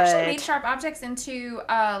good. They actually made Sharp Objects into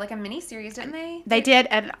like a mini-series, didn't they? They did,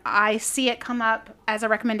 and I see it come up as a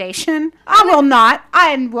recommendation. I will not.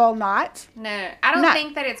 No, I don't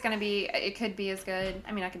think that it's going to be... It could be as good.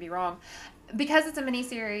 I mean, I could be wrong. Because it's a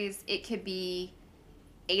mini-series, it could be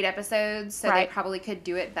 8 episodes, so they probably could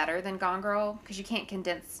do it better than Gone Girl, because you couldn't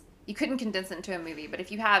condense it into a movie, but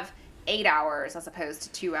if you have 8 hours as opposed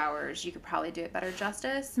to 2 hours, you could probably do it better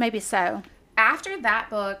justice. Maybe so. After that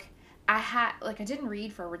book, I didn't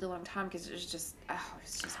read for a really long time because it was just,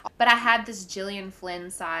 but I had this Gillian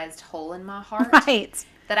Flynn-sized hole in my heart. Right.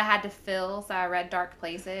 That I had to fill, so I read Dark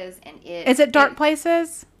Places, and Is it Dark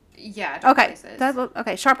Places? Yeah, Dark Places.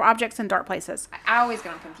 Okay, Sharp Objects and Dark Places. I always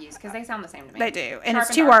get them confused because they sound the same to me. They do. And Sharp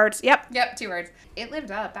it's 2 words. Yep, 2 words. It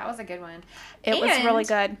lived up. That was a good one. It was really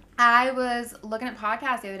good. I was looking at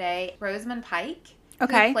podcasts the other day. Rosamund Pike,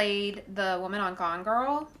 who played the woman on Gone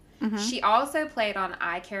Girl. Mm-hmm. She also played on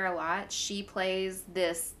I Care a Lot. She plays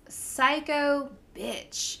this psycho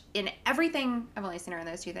bitch in everything. I've only seen her in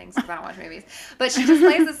those 2 things because I don't watch movies. But she just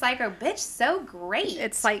plays the psycho bitch so great.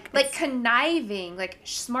 It's conniving,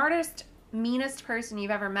 smartest, meanest person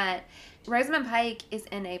you've ever met. Rosamund Pike is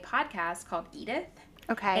in a podcast called Edith.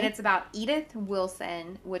 Okay. And it's about Edith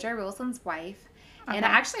Wilson, Woodrow Wilson's wife. Okay. And I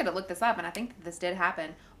actually had to look this up, and I think this did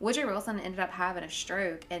happen. Woodrow Wilson ended up having a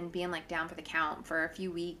stroke and being down for the count for a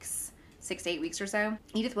few weeks, 6 to 8 weeks or so.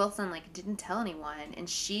 Edith Wilson didn't tell anyone, and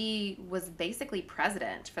she was basically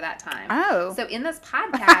president for that time. Oh. So in this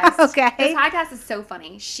podcast, okay. This podcast is so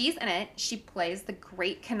funny. She's in it. She plays the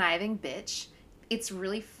great conniving bitch. It's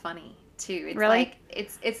really funny too. It's really?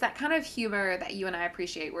 It's that kind of humor that you and I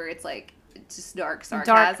appreciate, where it's just dark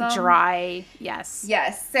sarcasm. Dark, dry, yes.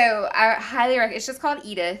 Yes. So I highly recommend. It's just called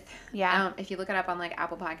Edith. Yeah. If you look it up on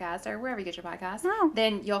Apple Podcasts or wherever you get your podcasts, oh.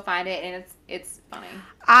 then you'll find it, and it's funny.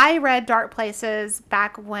 I read Dark Places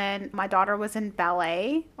back when my daughter was in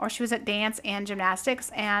ballet, or she was at dance and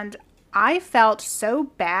gymnastics, and I felt so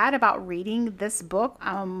bad about reading this book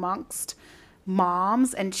amongst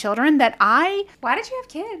moms and children that Why did you have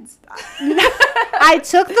kids? I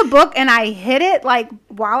took the book and I hid it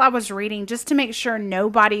while I was reading, just to make sure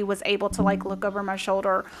nobody was able to look over my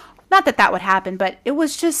shoulder. Not that would happen, but it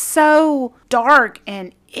was just so dark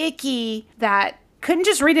and icky that couldn't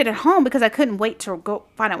just read it at home because I couldn't wait to go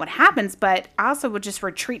find out what happens. But I also would just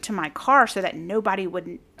retreat to my car so that nobody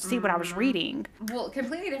would see what I was reading. Well,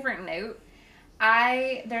 completely different note.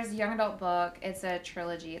 There's a young adult book. It's a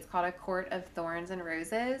trilogy. It's called A Court of Thorns and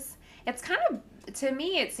Roses. It's kind of, to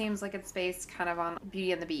me, it seems like it's based kind of on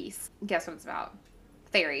Beauty and the Beast. Guess what it's about?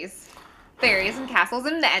 Fairies and castles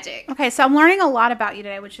and magic. Okay, so I'm learning a lot about you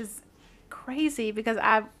today, which is crazy because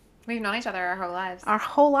we've known each other our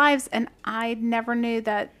whole lives. And I never knew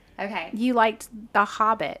that you liked The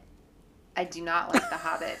Hobbit. I do not like The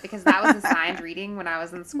Hobbit because that was assigned reading when I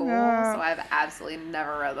was in school, so I've absolutely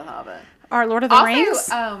never read The Hobbit. Or Lord of the Rings?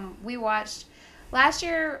 We watched... Last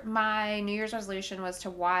year, my New Year's resolution was to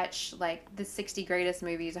watch, the 60 greatest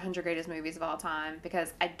movies, 100 greatest movies of all time,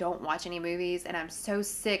 because I don't watch any movies, and I'm so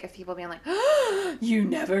sick of people being like, oh, you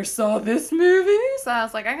never saw this movie? So I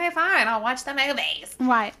was like, okay, fine, I'll watch the movies.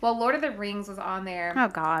 Right. Well, Lord of the Rings was on there. Oh,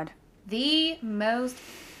 God. The most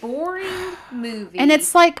boring movie and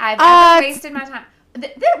it's I've ever wasted my time.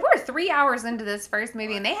 We're 3 hours into this first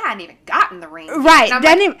movie, and they hadn't even gotten the ring. Right.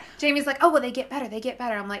 Jamie's like, oh, well, they get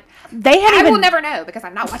better. I'm like, I will never know because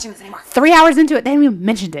I'm not watching this anymore. 3 hours into it, they haven't even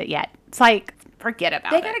mentioned it yet. It's forget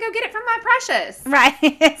about it. They got to go get it from my precious. Right.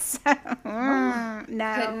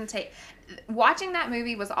 No. Couldn't take. Watching that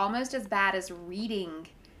movie was almost as bad as reading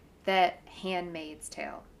The Handmaid's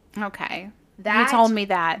Tale. Okay. You told me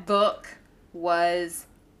that. Book was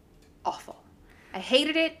awful. I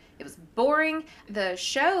hated it. It was boring. The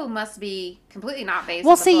show must be completely not based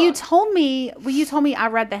Well, on the see, book. you told me I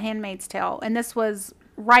read The Handmaid's Tale, and this was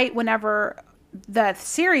right whenever the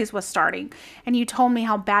series was starting, and you told me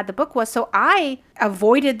how bad the book was, so I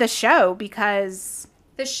avoided the show because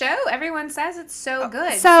The show, everyone says it's so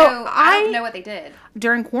good. So I don't know what they did.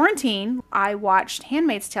 during quarantine I watched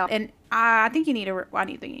Handmaid's Tale, and I think you need to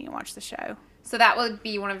watch the show. So that would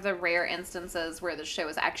be one of the rare instances where the show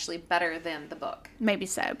is actually better than the book. Maybe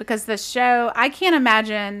so, because the show, I can't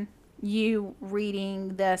imagine you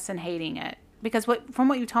reading this and hating it, because from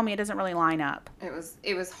what you told me, it doesn't really line up. It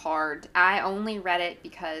was hard. I only read it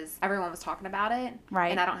because everyone was talking about it.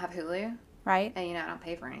 Right. And I don't have Hulu. Right? And, I don't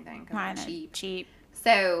pay for anything because it's cheap. Cheap.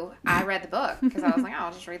 So I read the book because I was like,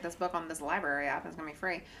 I'll just read this book on this library app. It's going to be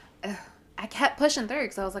free. Ugh. I kept pushing through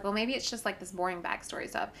because I was like, well, maybe it's just like this boring backstory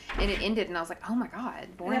stuff. And it ended, and I was like, oh my God,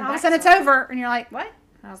 boring And all of a backstory. sudden it's over, and you're like, what?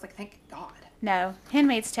 And I was like, thank God. No,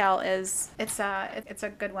 Handmaid's Tale it's a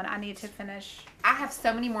good one. I need to finish. I have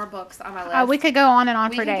so many more books on my list. We could go on and on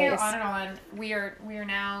we for can days. go on and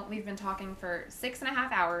on. We've been talking for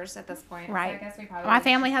 6.5 hours at this point. Right. So I guess we probably My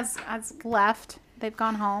family has left. They've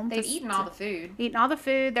gone home. They've eaten all the food. Eaten all the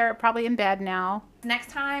food. They're probably in bed now.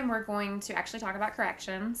 Next time, we're going to actually talk about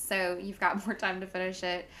corrections, so you've got more time to finish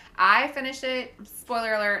it. I finished it.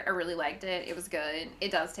 Spoiler alert, I really liked it. It was good.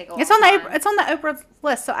 It does take a long time. It's on the Oprah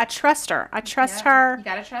list, so I trust her. I trust her. You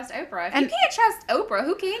gotta trust Oprah. If And- you can't trust Oprah,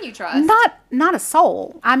 who can you trust? Not a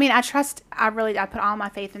soul. I mean, I put all my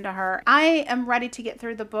faith into her. I am ready to get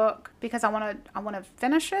through the book because I want to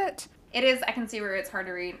finish it. It is. I can see where it's hard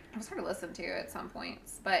to read. It was hard to listen to at some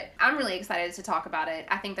points, but I'm really excited to talk about it.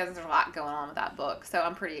 I think there's a lot going on with that book, so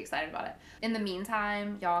I'm pretty excited about it. In the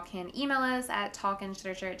meantime, y'all can email us at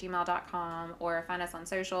talkingshittercher@gmail.com or find us on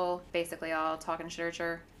social. Basically, all Talking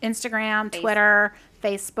Shittercher. Instagram, Twitter,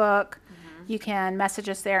 Facebook. You can message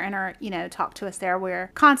us there and talk to us there.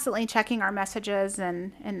 We're constantly checking our messages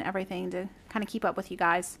and everything to kind of keep up with you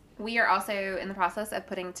guys. We are also in the process of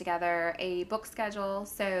putting together a book schedule,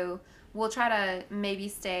 so we'll try to maybe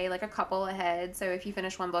stay like a couple ahead. So if you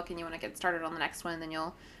finish one book and you want to get started on the next one, then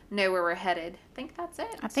you'll know where we're headed. I think that's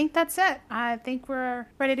it. I think we're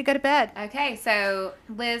ready to go to bed. Okay, so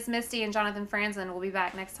Liz, Misty, and Jonathan Franzen will be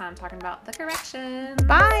back next time talking about the corrections.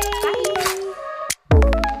 Bye.